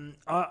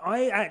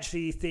I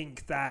actually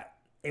think that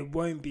it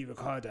won't be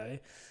Ricciardo.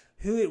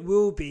 Who it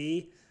will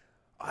be,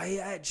 I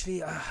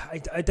actually,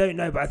 I don't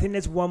know, but I think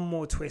there's one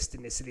more twist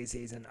in this silly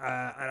season,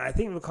 and I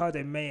think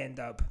Ricciardo may end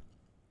up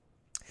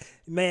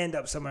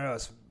somewhere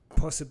else,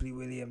 possibly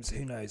Williams,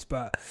 who knows?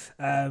 But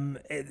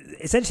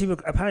essentially,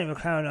 apparently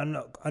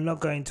McLaren are not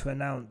going to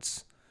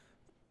announce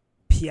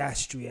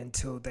Piastri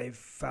until they've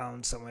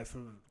found somewhere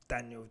for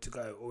Daniel to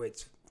go, or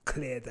it's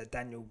clear that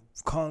Daniel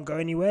can't go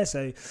anywhere.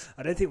 So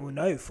I don't think we'll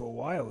know for a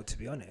while, to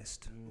be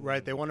honest.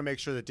 Right, they want to make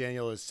sure that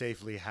Daniel is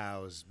safely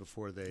housed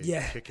before they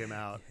kick him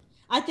out.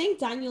 I think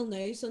Daniel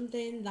knows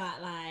something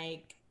that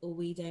like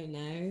we don't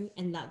know,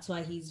 and that's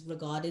why he's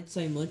regarded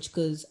so much.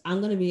 Because I'm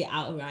going to be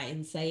outright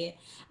and say it,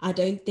 I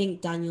don't think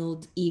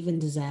Daniel even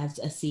deserves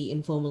a seat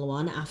in Formula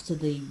One after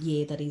the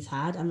year that he's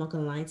had. I'm not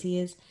going to lie to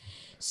you.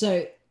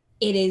 So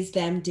it is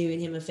them doing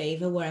him a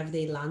favor wherever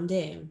they land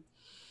him.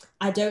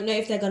 I don't know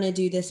if they're going to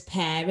do this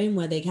pairing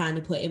where they kind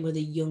of put him with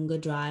a younger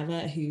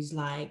driver who's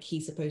like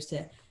he's supposed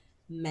to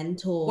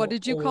mentor. What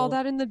did you call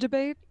that in the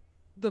debate?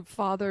 The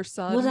father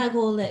son. What did I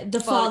call it? The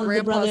father,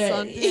 the brother.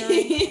 Son,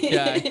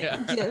 yeah. Do you know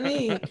what I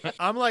mean?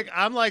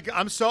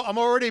 I'm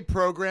already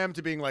programmed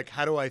to being like,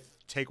 how do I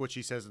take what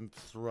she says and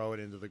throw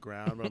it into the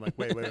ground? But I'm like,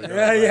 wait.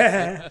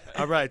 Yeah.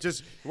 All right,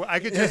 I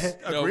could just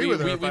agree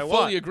with her if I want. We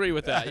fully agree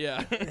with that.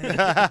 Yeah.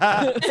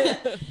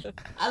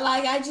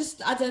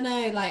 I don't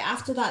know. Like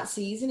after that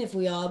season, if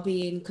we are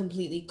being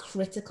completely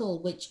critical,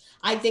 which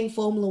I think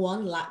Formula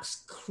One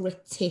lacks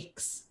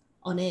critics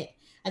on it.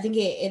 I think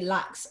it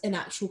lacks an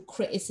actual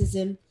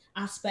criticism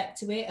aspect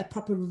to it, a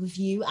proper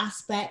review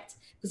aspect,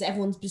 because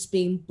everyone's just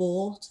being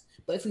bought.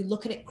 But if we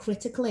look at it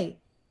critically,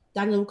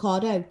 Daniel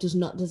Ricciardo does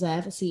not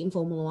deserve a seat in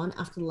Formula One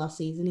after the last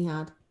season he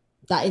had.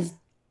 That is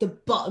the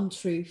bottom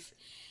truth.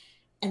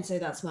 And so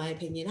that's my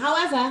opinion.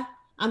 However,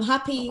 I'm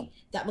happy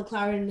that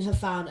McLaren have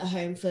found a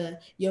home for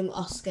young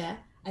Oscar.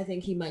 I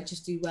think he might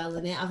just do well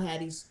in it. I've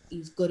heard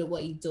he's good at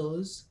what he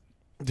does.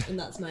 And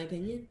that's my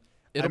opinion.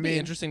 It'll be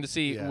interesting to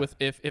see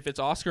if it's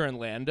Oscar and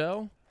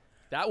Lando.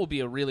 That will be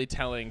a really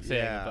telling thing,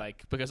 Yeah.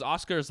 like because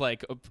Oscar's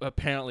like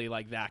apparently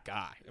like that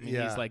guy. I mean,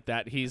 he's like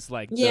that. He's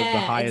like the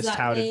Yeah, highest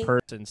touted exactly.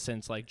 person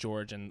since like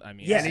George and I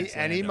mean, Yeah. since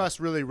And he Lando. must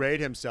really rate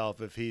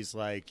himself if he's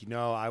like,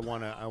 I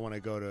wanna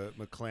go to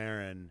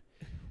McLaren.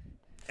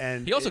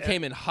 And He also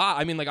came in hot.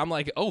 I mean, like I'm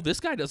like, oh, this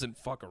guy doesn't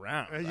fuck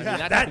around. I mean,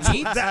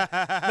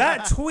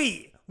 That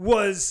tweet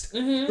was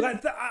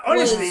like,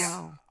 honestly,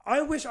 Wow.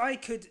 I wish I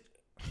could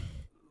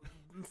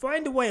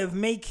find a way of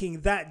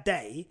making that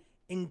day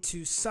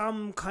into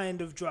some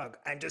kind of drug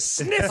and just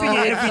sniffing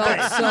Oh, it it every day.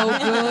 felt so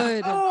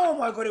good. Oh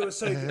my god, it was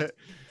so good.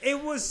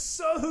 It was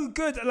so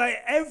good. Like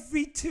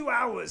every 2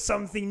 hours,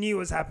 something new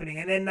was happening,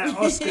 and then that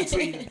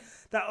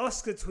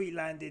Oscar tweet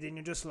landed, and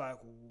you're just like,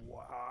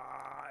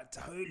 what?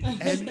 Holy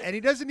and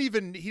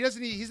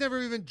he's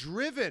never even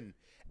driven.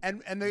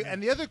 And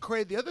the other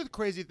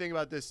crazy thing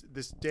about this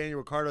Daniel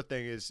Ricciardo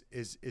thing is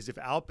if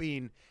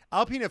Alpine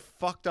have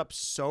fucked up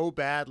so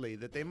badly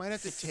that they might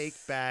have to take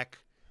back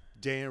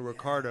Daniel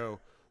Ricciardo,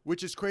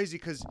 which is crazy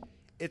because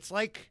it's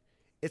like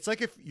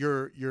if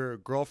your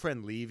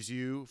girlfriend leaves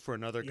you for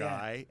another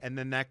guy and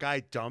then that guy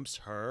dumps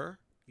her,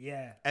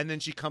 and then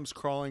she comes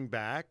crawling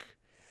back.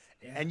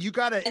 Yeah. And you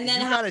gotta. And then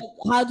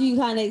how do you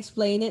kind of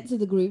explain it to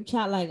the group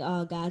chat? Like,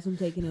 oh, guys, I'm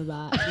taking her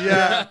back.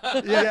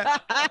 Yeah.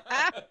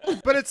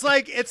 But it's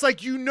like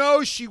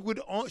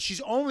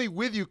she's only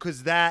with you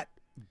because that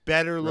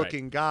better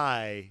looking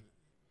guy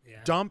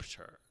dumped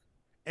her,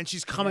 and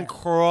she's coming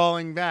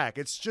crawling back.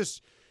 It's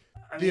just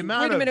the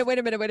amount. Wait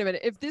a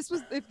minute. If this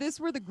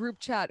were the group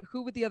chat,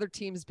 who would the other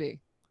teams be?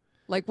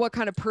 Like what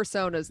kind of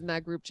personas in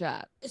that group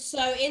chat?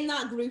 So in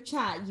that group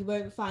chat, you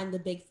won't find the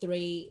big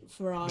three: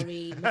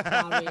 Ferrari,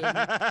 McLaren.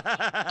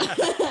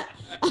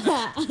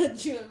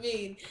 Do you know what I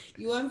mean?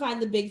 You won't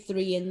find the big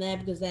three in there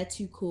because they're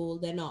too cool.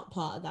 They're not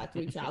part of that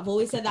group chat. I've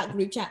always said that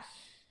group chat.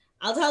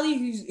 I'll tell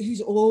you who's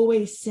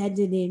always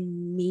sending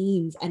in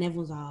memes, and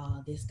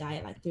everyone's this guy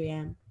at like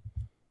 3am,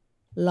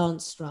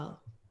 Lance Stroll.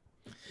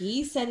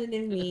 He's sending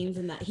in memes,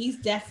 and that he's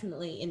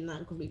definitely in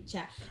that group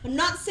chat. I'm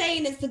not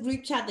saying it's the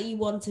group chat that you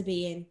want to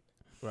be in.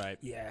 Right.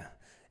 Yeah.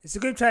 It's a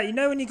group chat. You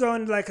know when you go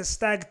on like a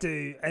stag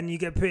do and you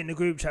get put in a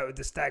group chat with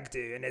the stag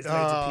do and there's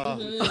loads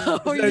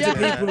of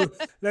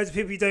people, loads of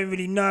people you don't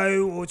really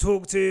know or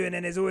talk to, and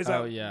then there's always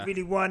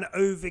really one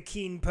over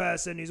keen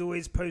person who's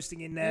always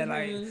posting in there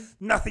like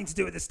nothing to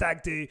do with the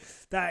stag do.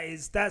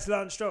 That's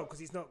Lance Stroll because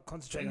he's not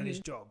concentrating on his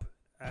job.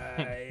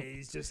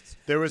 He's just.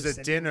 There was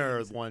a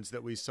dinner once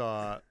that we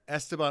saw,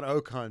 Esteban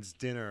Ocon's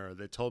dinner,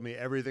 that told me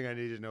everything I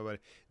needed to know about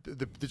it.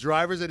 The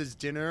drivers at his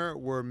dinner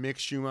were Mick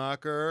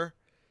Schumacher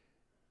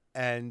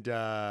and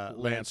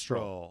Lance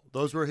Stroll.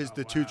 Those were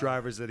the two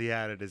drivers that he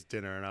had at his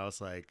dinner, and I was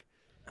like,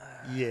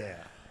 yeah.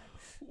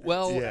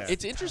 Well,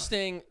 it's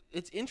interesting.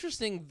 It's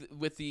interesting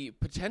with the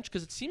potential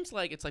because it seems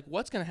like it's like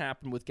what's going to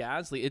happen with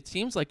Gasly. It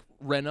seems like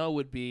Renault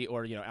would be,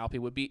 or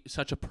Alpine would be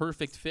such a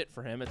perfect fit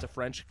for him. It's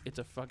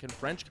a fucking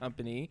French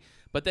company.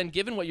 But then,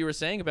 given what you were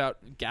saying about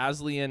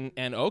Gasly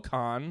and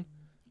Ocon,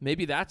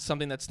 maybe that's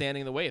something that's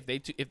standing in the way.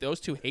 If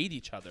those two hate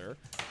each other,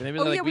 then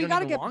maybe we got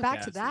to get back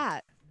Gasly. to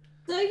that.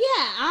 So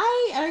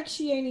I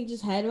actually only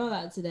just heard about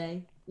that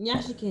today.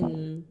 Nyasha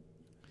can.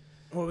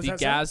 What was The that?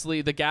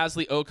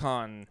 Gasly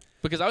Ocon.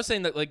 Because I was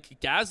saying that like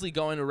Gasly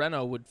going to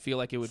Renault would feel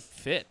like it would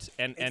fit,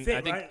 and I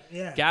think right?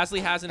 Yeah. Gasly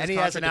has in his And he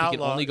has contract an that he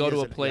can outlaw. only go He to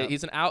has a play. yeah.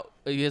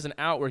 He has an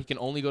out where he can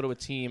only go to a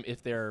team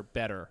if they're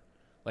better.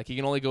 Like he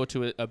can only go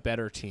to a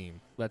better team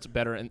that's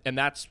better, and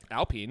that's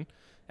Alpine.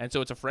 And so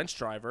it's a French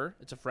driver.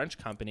 It's a French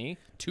company.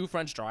 Two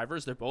French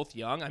drivers. They're both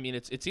young. I mean,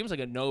 it seems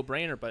like a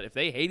no-brainer. But if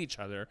they hate each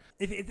other,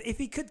 If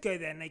he could go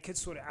there and they could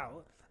sort it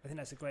out, I think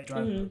that's a great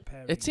driver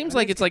pairing. it seems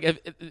like it's like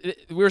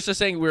we were just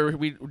saying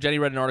Jenny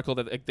read an article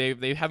that like,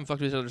 they haven't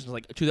fucked with each other since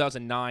like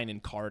 2009 in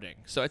karting.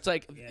 So it's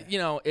like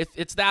if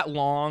it's that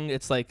long,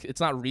 it's like it's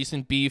not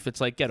recent beef.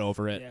 It's like get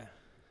over it. Yeah.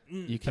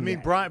 You can. I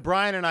mean,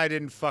 Brian and I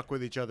didn't fuck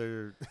with each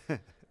other.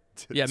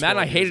 Yeah, Matt and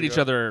I hated each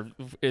other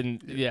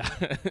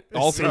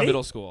all through Really?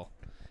 middle school.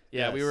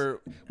 Yeah, Yes.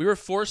 we were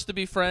forced to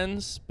be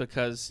friends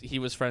because he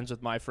was friends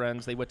with my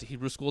friends. They went to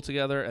Hebrew school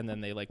together, and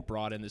then they like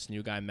brought in this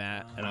new guy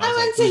Matt. And I was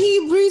went to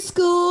Hebrew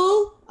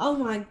school. Oh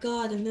my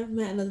god, I've never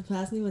met another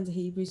person who went to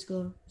Hebrew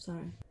school.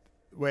 Sorry.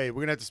 Wait,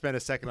 we're gonna have to spend a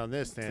second on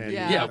this, Danny.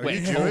 Yeah. Are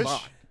wait, you hold Jewish?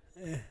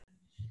 on.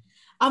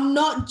 I'm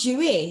not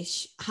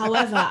Jewish.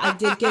 However, I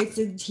did go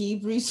to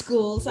Hebrew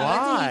school. So I went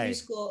to Why? Hebrew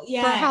school.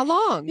 Yeah. For how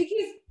long?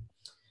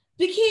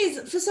 Because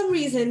for some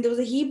reason there was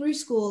a Hebrew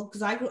school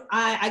because I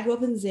grew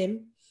up in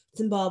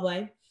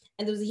Zimbabwe,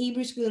 and there was a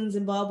Hebrew school in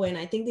Zimbabwe, and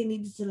I think they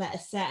needed to let a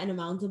certain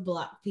amount of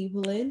black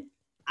people in.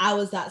 I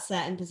was that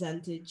certain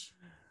percentage.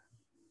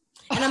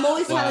 And I'm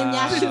always telling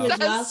Yasha as well.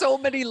 That's so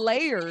many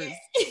layers.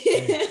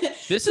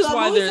 This is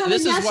why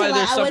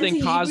there's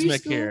something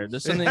cosmic here.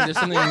 There's something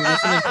beautiful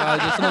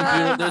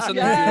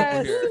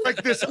here.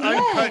 Like this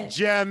uncut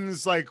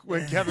gems, like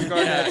when Kevin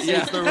Garnett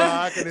sees The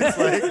Rock, and it's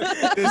like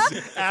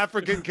this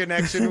African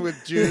connection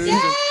with Jews.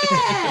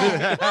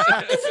 Yeah.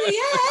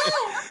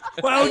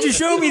 Why would you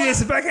show me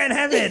this if I can't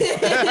have it?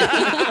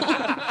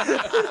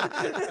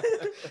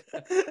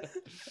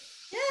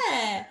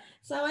 Yeah.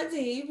 So I went to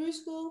Hebrew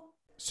school.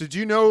 So do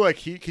you know, like,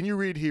 can you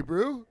read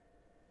Hebrew?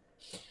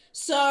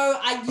 So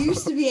I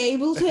used to be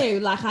able to,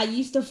 like, I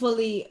used to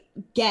fully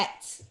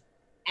get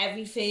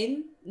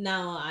everything.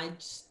 Now I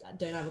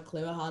don't have a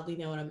clue. I hardly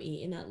know what I'm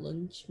eating at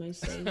lunch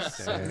most days. Do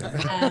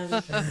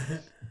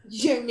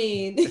you know what I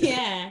mean?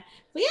 Yeah.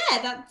 But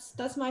yeah,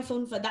 that's my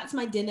fun fact. That's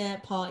my dinner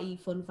party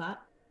fun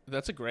fact.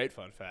 That's a great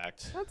fun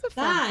fact. That's a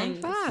fun Thanks.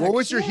 fact. What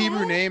was your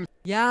Hebrew name?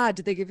 Yeah,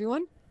 did they give you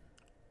one?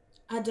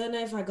 I don't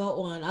know if I got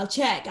one. I'll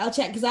check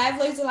because I have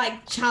loads of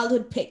like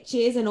childhood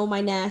pictures and all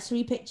my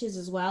nursery pictures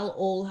as well.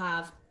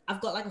 I've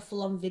got like a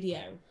full-on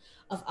video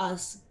of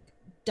us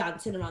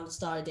dancing around the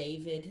Star of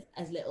David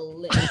as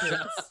little kids.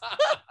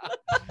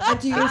 I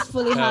do just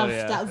fully have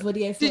that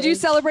video. Did you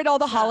celebrate all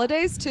the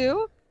holidays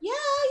too? Yeah.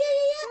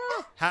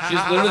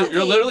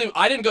 You're literally.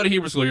 I didn't go to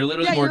Hebrew school. You're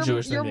literally more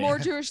Jewish than me. You're more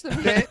Jewish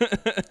than me.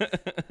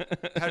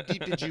 How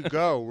deep did you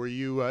go? Were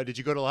you? Did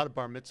you go to a lot of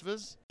bar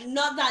mitzvahs?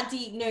 Not that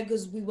deep, no,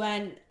 because we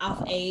weren't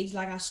of age.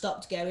 Like I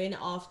stopped going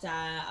after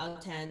I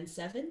was 10,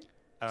 7.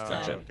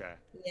 Oh, So, okay.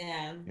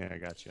 Yeah. Yeah, I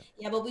got you.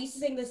 Yeah, but we used to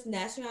sing this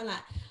nursery rhyme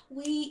like,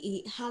 we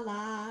eat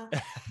halal, you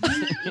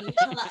eat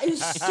halal. It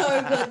was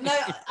so good. No,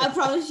 I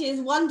promise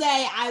you, one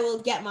day I will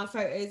get my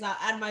photos out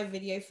and my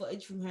video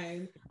footage from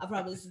home. I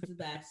promise it's the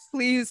best.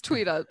 Please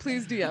tweet us.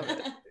 Please DM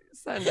it.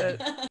 Send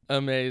it.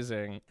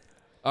 Amazing.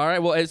 All right.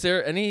 Well, is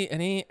there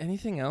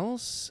anything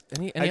else?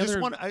 Any I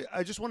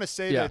other? just want to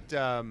say that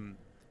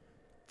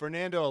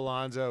Fernando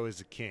Alonso is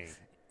a king.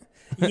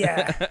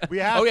 Yeah. We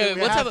have Okay, to.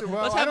 let's have a-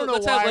 Well, let's I have don't a- know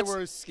let's have- why let's-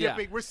 we're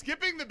skipping. yeah. We're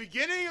skipping the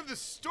beginning of the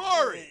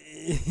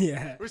story.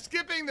 Yeah. We're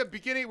skipping the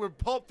beginning. We're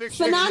Pulp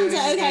Fiction. Fernando,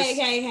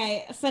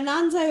 okay.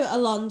 Fernando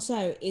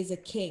Alonso is a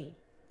king.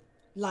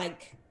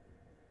 Like,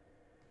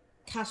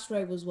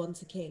 Castro was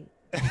once a king.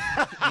 Do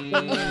you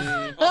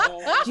know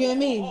what I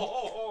mean?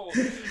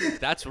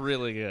 That's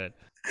really good.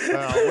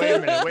 Well, wait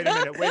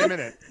a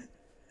minute.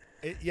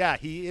 Yeah,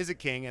 he is a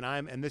king,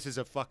 and this is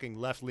a fucking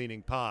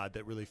left-leaning pod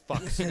that really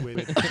fucks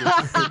with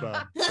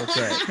Cuba. That's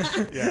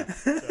right.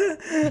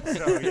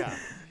 Yeah.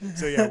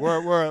 So yeah,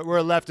 we're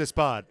a leftist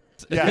pod.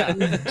 Yeah.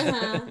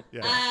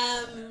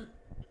 Yeah.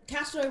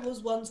 Castro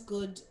was once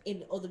good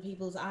in other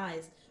people's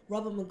eyes.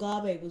 Robert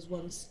Mugabe was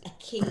once a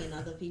king in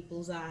other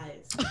people's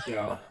eyes.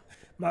 Yeah.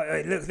 Look,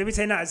 let me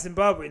tell you now,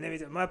 Zimbabwe.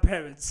 My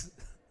parents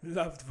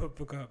loved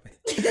Mugabe.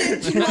 Do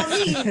you know what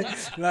I mean?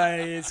 Like,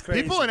 it's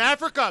crazy. People in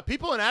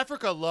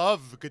Africa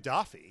love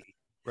Gaddafi,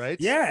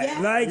 right? Yeah, Yeah.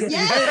 like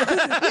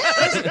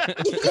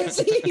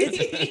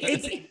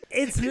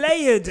it's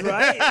layered,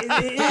 right?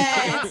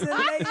 It's a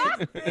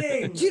layered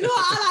thing. Do you know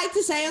what I like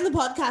to say on the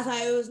podcast?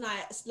 I always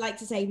like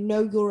to say,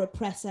 know your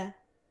oppressor.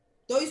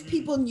 Those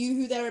people knew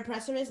who their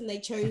oppressor is and they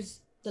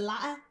chose the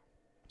latter.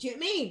 Do you know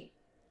what I mean?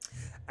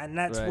 And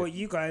that's Right. what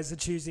you guys are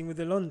choosing with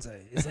Alonso,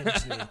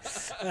 essentially.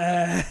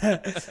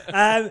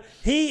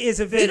 He is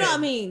a Do you villain. know what I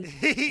mean?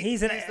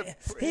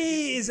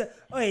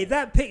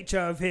 That picture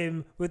of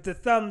him with the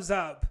thumbs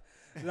up,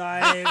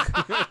 like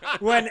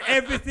when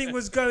everything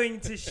was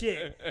going to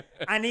shit,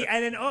 and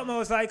then Otmar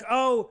was like,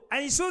 oh,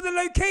 and he saw the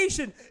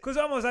location because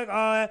Otmar was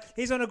like,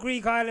 he's on a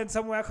Greek island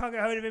somewhere, I can't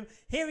get hold of him.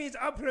 Here he is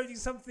uploading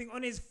something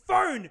on his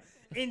phone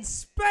in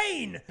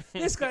Spain.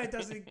 This guy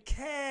doesn't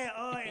care.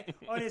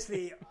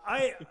 Honestly,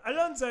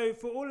 Alonso,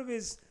 for all of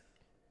his,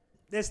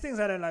 there's things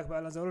I don't like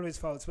about Alonso, all of his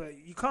faults, but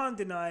you can't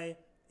deny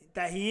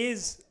that he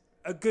is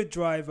a good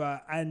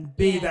driver, and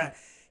that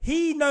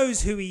he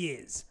knows who he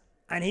is,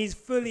 and he's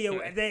fully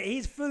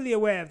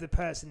aware of the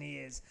person he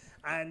is,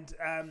 and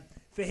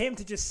for him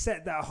to just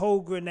set that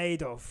whole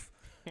grenade off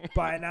with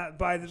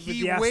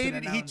the Aston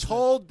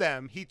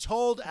announcement. He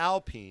told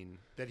Alpine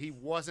that he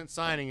wasn't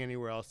signing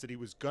anywhere else, that he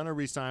was gonna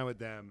re-sign with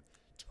them.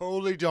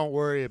 Totally, don't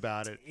worry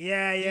about it.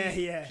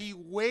 Yeah. He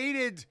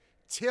waited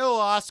till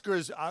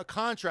Oscar's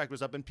contract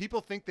was up, and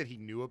people think that he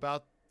knew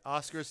about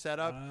Oscar's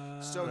setup.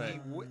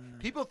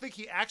 People think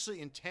he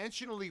actually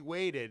intentionally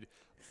waited,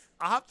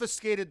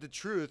 obfuscated the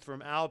truth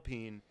from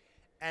Alpine,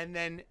 and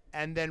then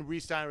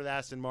re-signed with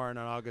Aston Martin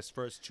on August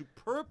 1st to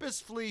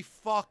purposefully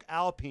fuck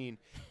Alpine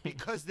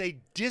because they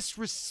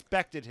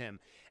disrespected him.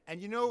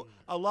 And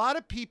a lot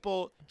of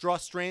people draw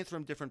strength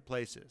from different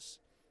places.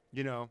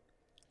 Yeah.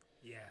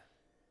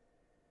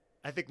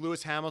 I think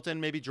Lewis Hamilton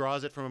maybe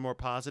draws it from a more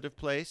positive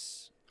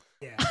place.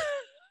 Yeah.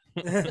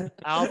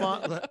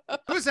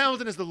 Lewis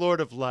Hamilton is the Lord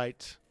of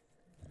Light.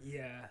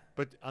 Yeah.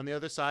 But on the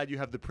other side, you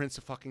have the Prince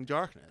of fucking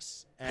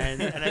Darkness,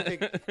 and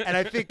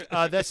I think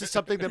this is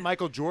something that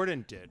Michael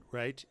Jordan did,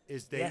 right?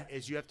 Is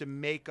you have to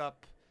make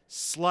up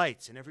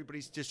slights, and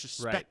everybody's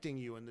disrespecting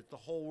you, and that the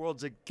whole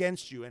world's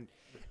against you, and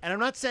I'm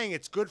not saying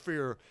it's good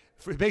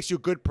it makes you a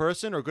good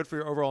person or good for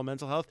your overall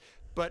mental health,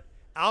 but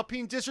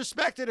Alpine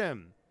disrespected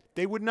him.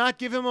 They would not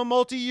give him a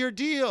multi-year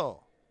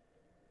deal,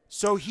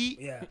 so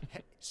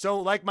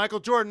like Michael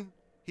Jordan.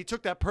 He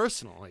took that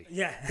personally.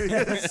 Yeah.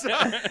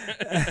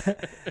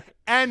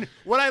 And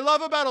what I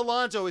love about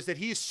Alonso is that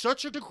he's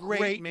such a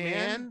great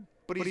man,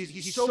 but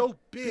he's so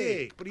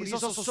big, but he's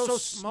also so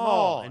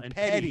small and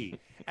petty.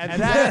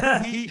 And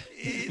that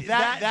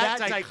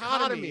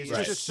dichotomy is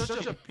just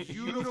such a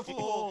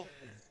beautiful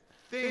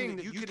thing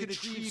that you could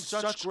achieve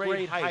such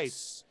great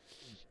heights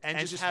and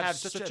just have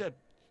such a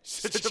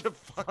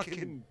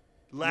fucking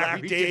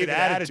Larry David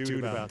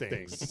attitude about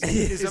things.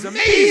 He's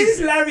amazing.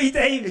 He's Larry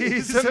David.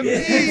 He's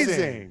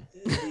amazing.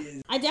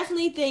 I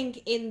definitely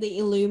think in the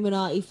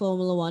Illuminati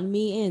Formula One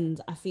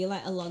meetings, I feel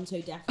like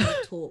Alonso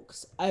definitely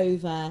talks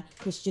over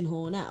Christian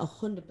Horner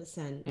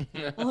 100%.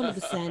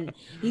 100%.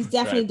 He's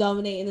definitely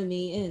dominating the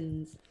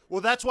meetings.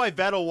 Well, that's why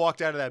Vettel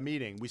walked out of that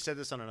meeting. We said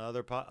this on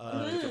another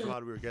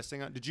pod we were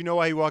guesting on. Did you know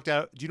why he walked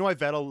out? Do you know why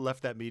Vettel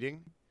left that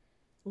meeting?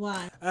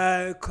 Why?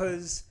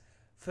 Because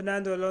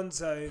Fernando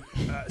Alonso,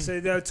 so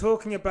they were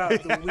talking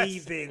about the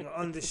weaving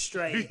on the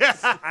straight,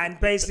 and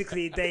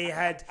basically they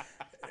had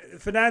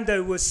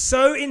Fernando was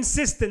so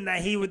insistent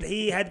that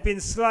he had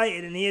been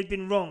slighted and he had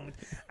been wronged,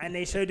 and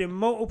they showed him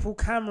multiple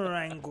camera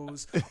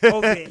angles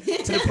of it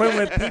to the point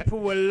where people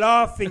were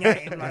laughing at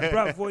him like,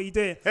 bruv, what are you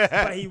doing?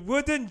 But he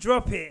wouldn't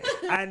drop it,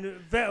 and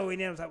Vettel in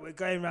the end was like, we're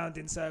going round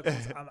in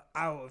circles, I'm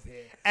out of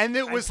here. And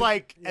it was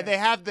and they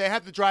have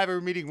the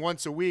driver meeting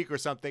once a week or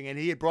something, and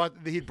he'd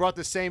brought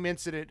the same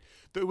incident.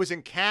 It was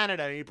in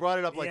Canada, and he brought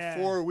it up like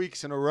 4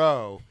 weeks in a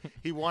row.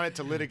 He wanted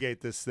to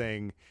litigate this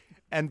thing.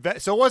 And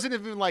so it wasn't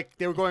even like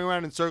they were going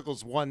around in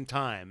circles one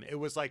time. It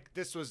was like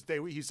he's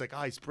like,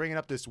 he's bringing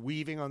up this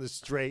weaving on the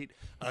straight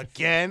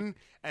again,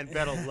 and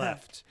Vettel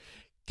left.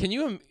 Can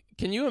you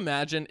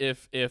imagine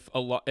if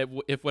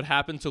what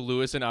happened to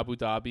Lewis in Abu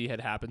Dhabi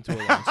had happened to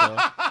Alonso?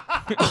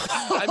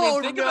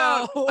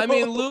 I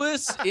mean,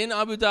 Lewis in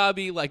Abu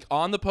Dhabi, like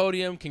on the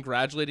podium,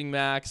 congratulating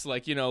Max,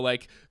 like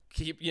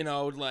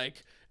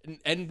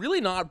and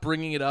really not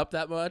bringing it up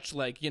that much,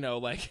 like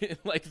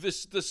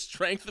this the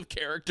strength of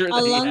character that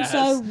Alonso he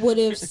has. would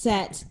have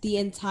set the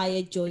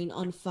entire joint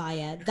on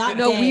fire. That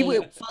day,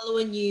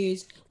 following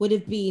news would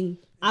have been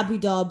Abu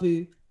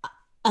Dhabi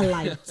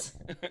alight.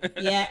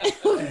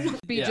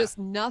 Just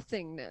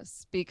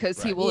nothingness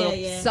because he will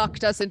have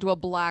sucked us into a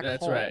black hole.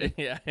 That's right.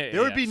 Yeah.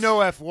 There would be no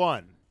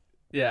F1.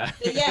 Yeah.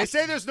 They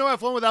say there's no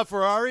F1 without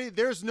Ferrari.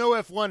 There's no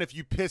F1 if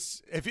you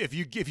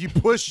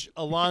push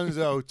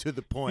Alonso to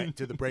the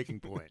breaking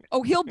point.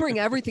 Oh, he'll bring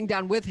everything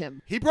down with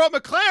him. He brought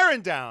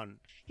McLaren down.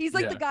 He's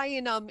like the guy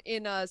in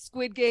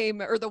Squid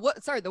Game, or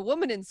the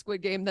woman in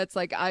Squid Game that's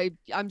like,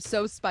 I'm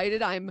so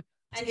spited, I'm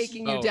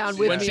taking you down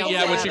with me.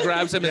 When she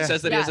grabs him and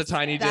says that he has a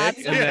tiny dick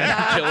and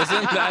then kills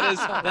him.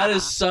 That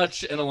is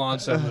such an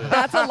Alonso move.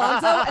 That's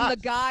Alonso, and the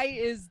guy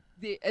is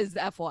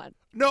F1.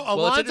 No,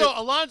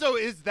 Alonso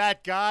is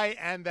that guy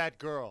and that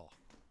girl.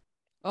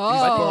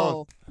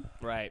 Oh,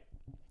 right.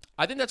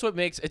 I think that's what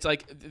makes it's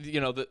like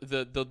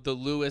the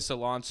Lewis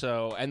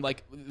Alonso and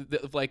the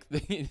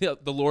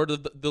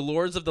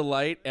Lords of the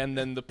Light and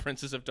then the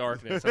Princes of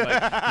Darkness. And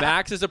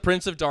Max is a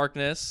Prince of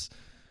Darkness,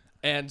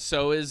 and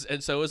so is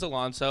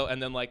Alonso,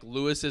 and then like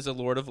Lewis is a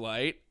Lord of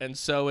Light, and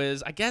so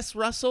is I guess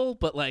Russell,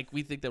 but like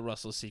we think that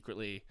Russell's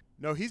secretly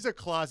he's a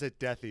closet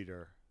Death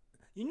Eater.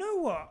 You know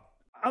what?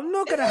 I'm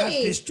not gonna have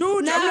this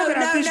George. No, I'm not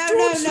gonna have this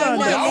George.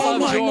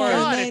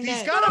 If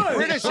he's got a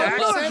British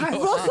accent,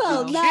 Russell,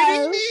 are you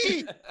kidding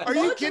me? Are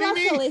you kidding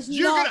me? George Russell is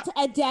not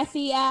a Death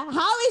Eater.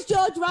 How is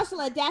George Russell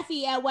a Death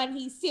Eater when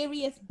he's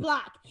Sirius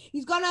Black?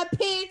 He's gonna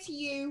appear to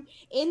you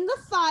in the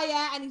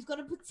fire and he's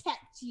gonna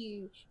protect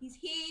you. He's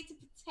here to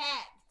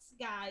protect,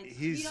 guys.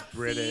 He's not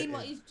British. Seen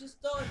what he's just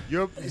done.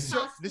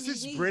 This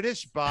is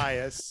British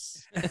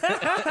bias.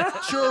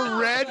 It's your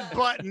red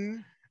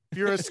button. If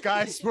you're a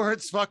Sky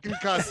Sports fucking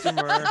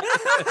customer,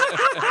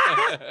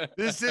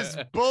 this is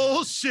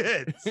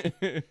bullshit.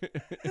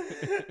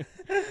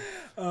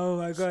 Oh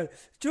my God.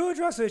 George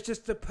Russell is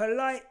just a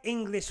polite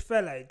English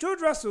fellow. George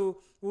Russell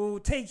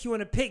will take you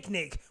on a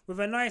picnic with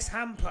a nice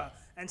hamper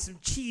and some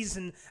cheese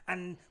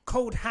and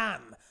cold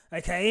ham.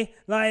 Okay?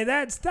 Like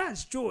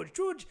that's George.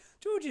 George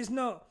is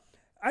not.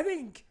 I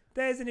think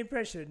there's an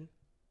impression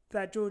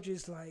that George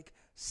is like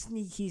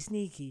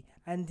sneaky,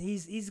 and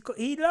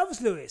he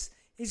loves Lewis.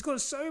 He's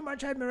got so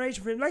much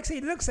admiration for him. Like, say,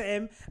 he looks at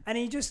him and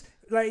he just,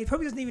 like, he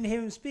probably doesn't even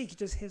hear him speak. He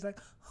just hears, like,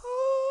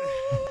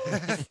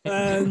 oh.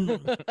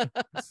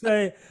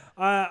 So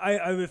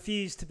I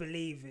refuse to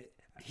believe it.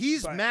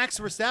 He's Max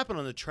Verstappen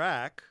on the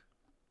track.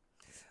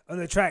 On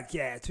the track,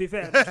 yeah, to be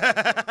fair.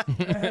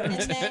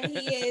 And then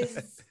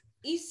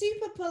he's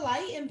super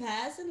polite in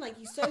person. Like,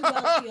 he's so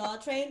well PR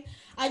trained.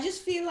 I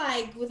just feel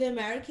like with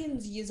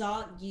Americans, you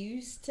aren't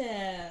used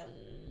to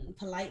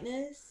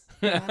politeness.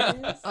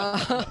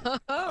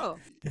 Oh.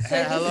 So this is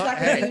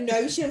like a new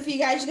notion for you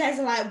guys. You guys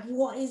are like,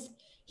 what is...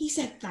 He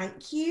said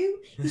thank you.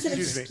 He said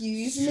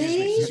excuse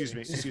me. Excuse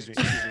me.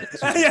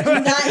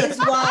 And that is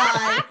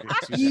why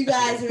you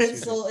guys are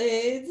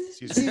insulted.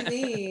 To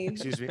me.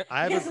 Excuse me.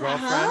 I have a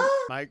girlfriend.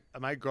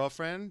 My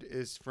girlfriend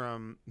is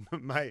from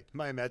my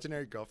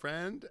imaginary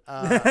girlfriend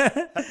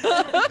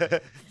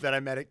that I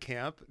met at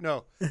camp.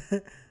 No.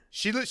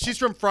 She's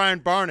from Friar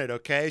Barnet,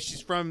 okay?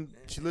 She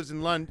lives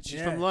in London.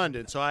 She's from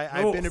London. So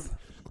I've been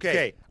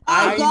okay.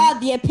 Oh God,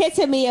 the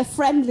epitome of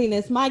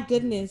friendliness. My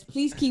goodness.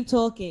 Please keep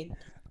talking.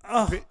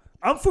 Oh,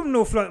 I'm from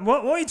North London.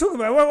 What are you talking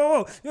about?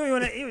 Whoa. You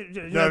want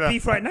to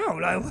beef right now?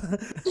 Like,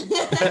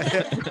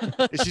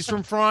 She's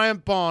from Friar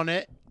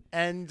Bonnet,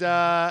 and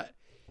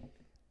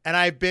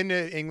I've been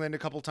to England a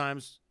couple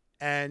times,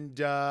 and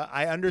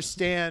I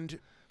understand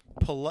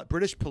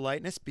British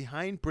politeness.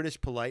 Behind British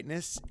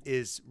politeness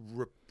is,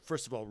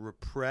 first of all,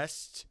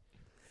 repressed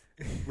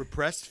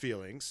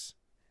feelings,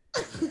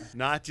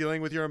 not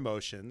dealing with your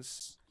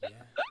emotions.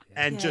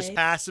 And just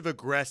passive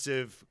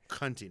aggressive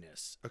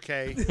cuntiness,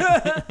 okay?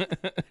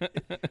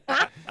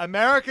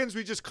 Americans,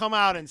 we just come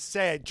out and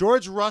say it.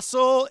 George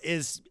Russell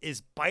is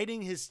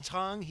biting his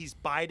tongue. He's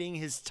biding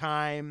his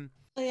time.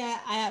 Oh, yeah,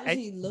 I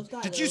absolutely love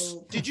that. Did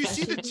you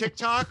see the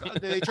TikTok?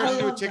 They tried to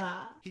do a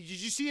TikTok. Did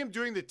you see him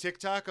doing the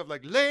TikTok of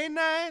like late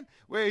night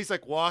where he's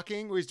like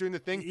walking, where he's doing the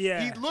thing?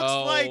 Yeah. He looks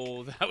like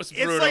that was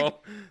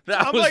brutal.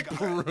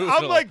 Brutal.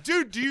 I'm like,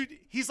 dude,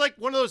 he's like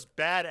one of those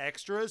bad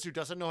extras who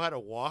doesn't know how to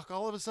walk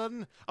all of a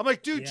sudden. I'm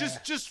like, dude,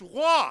 just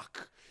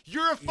walk.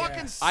 You're a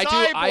fucking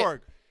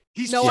cyborg.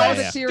 I have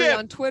a theory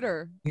on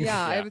Twitter.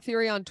 I have a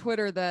theory on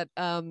Twitter that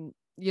how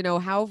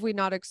have we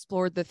not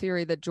explored the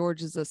theory that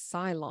George is a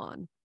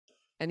Cylon?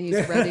 And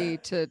he's ready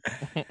to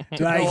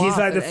like he's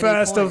like the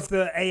first of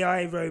the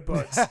AI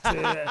robots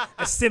to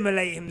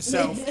assimilate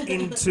himself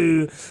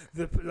into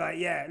the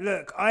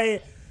look,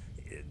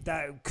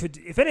 that could,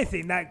 if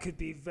anything, that could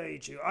be very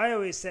true. I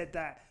always said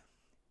that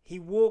he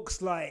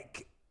walks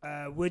like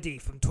Woody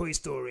from Toy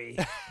Story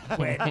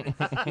when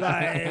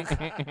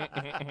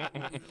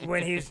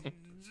he's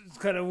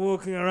kind of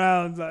walking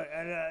around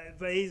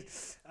but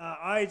he's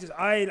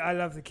I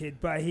love the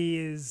kid, but he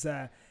is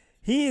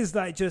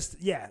like just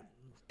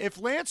If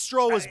Lance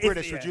Stroll was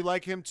British, would you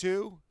like him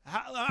too?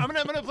 I'm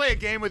gonna play a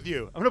game with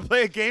you. I'm gonna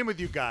play a game with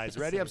you guys.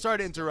 Ready? I'm sorry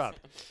to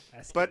interrupt,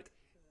 but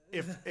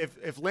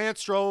if Lance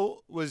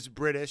Stroll was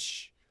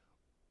British,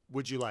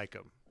 would you like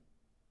him?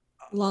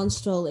 Lance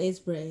Stroll is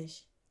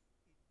British.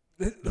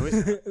 No,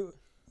 he's not.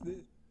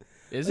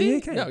 Is he?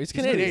 Okay? No, he's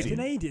Canadian. He's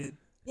Canadian.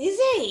 Is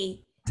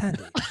he?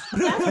 Tandy.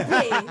 That's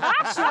pretty.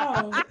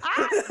 Sure.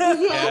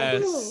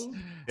 Yes.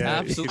 Yeah.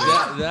 Absolutely.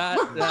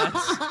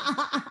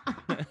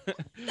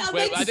 That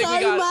makes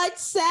so much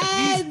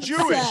sense.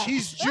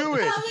 He's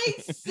Jewish. That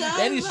makes so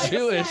And he's much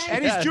Jewish. sense.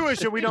 And he's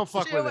Jewish, and we don't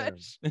fuck with him.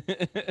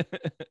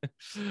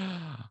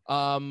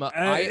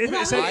 That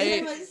makes so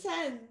much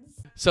sense.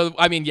 So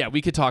I mean,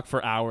 we could talk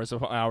for hours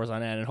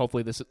on end, and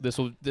hopefully this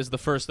is the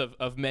first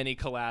of many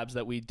collabs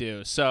that we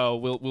do. So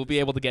we'll be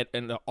able to get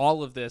into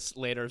all of this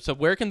later. So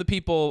where can the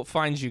people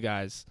find you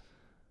guys?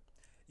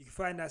 You can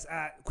find us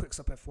at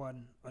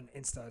QuickstopF1 on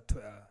Insta,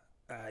 Twitter,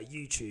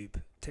 YouTube,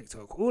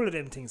 TikTok, all of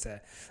them things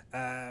there.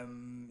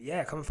 Come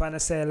and find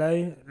us, say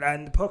hello.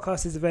 And the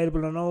podcast is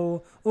available on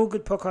all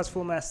good podcast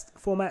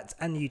formats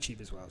and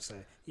YouTube as well. So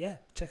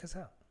check us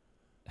out.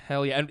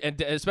 Hell yeah,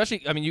 and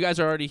especially, I mean, you guys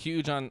are already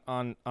huge on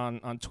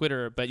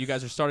Twitter, but you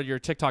guys have started your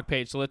TikTok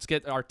page, so let's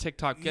get our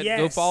TikTok.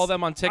 Go follow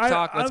them on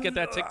TikTok. Let's get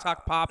that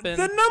TikTok popping.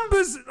 The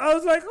numbers, I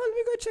was like, let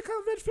me go check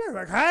out Red Flag.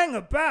 Like, hang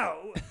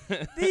about.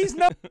 These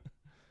numbers.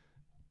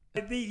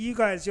 You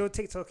guys, your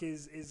TikTok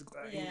is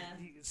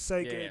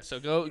so good. Yeah. So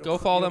go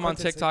follow them on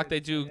TikTok.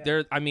 They do.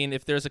 I mean,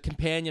 if there's a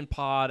companion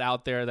pod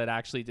out there that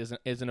actually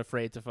isn't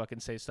afraid to fucking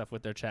say stuff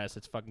with their chest,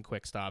 it's fucking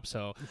Quick Stop.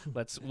 So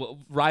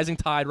rising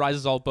tide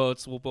rises all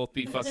boats. We'll both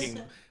be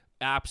fucking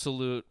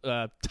absolute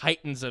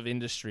titans of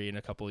industry in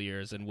a couple of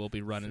years, and we'll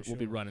be running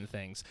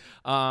things.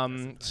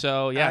 I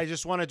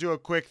just want to do a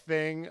quick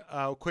thing.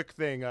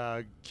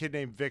 Kid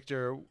named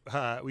Victor.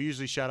 We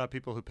usually shout out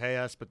people who pay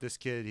us, but this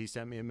kid, he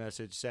sent me a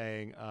message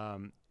saying,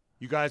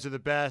 "You guys are the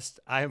best.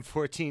 I am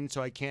 14,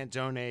 so I can't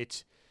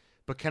donate,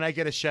 but can I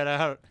get a shout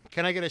out?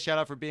 Can I get a shout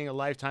out for being a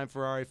lifetime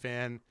Ferrari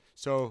fan?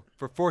 So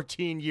for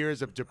 14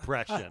 years of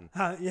depression."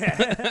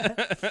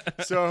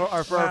 So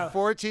our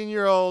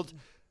 14-year-old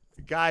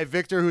guy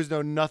Victor, who's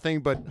known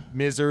nothing but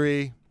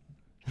misery.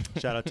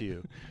 Shout out to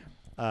you.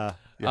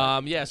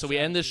 So we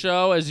end the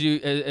show as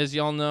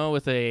y'all know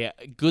with a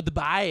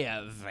goodbye,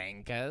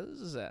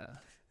 Vankas.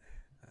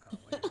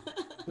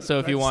 So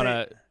if you want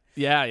to,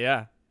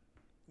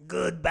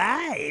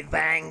 goodbye,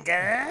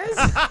 Vankas.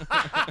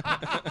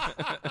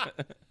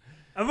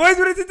 I've always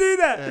wanted to do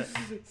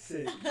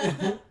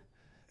that.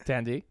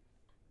 Tandy.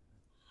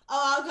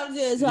 Oh, I'm gonna do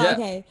it as well. Yeah.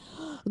 Okay.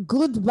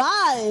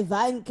 Goodbye,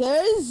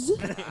 Vankers.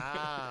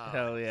 Wow.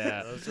 Hell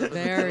yeah. Those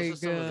Very are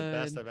some of the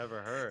best I've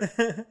ever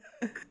heard.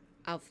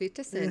 Auf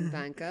Wiedersehen,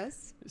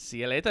 Vankas. See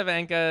you later,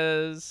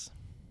 Vankas.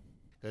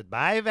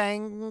 Goodbye,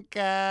 Vankas.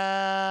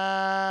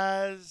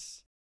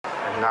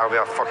 And now we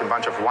are a fucking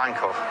bunch of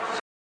wankers.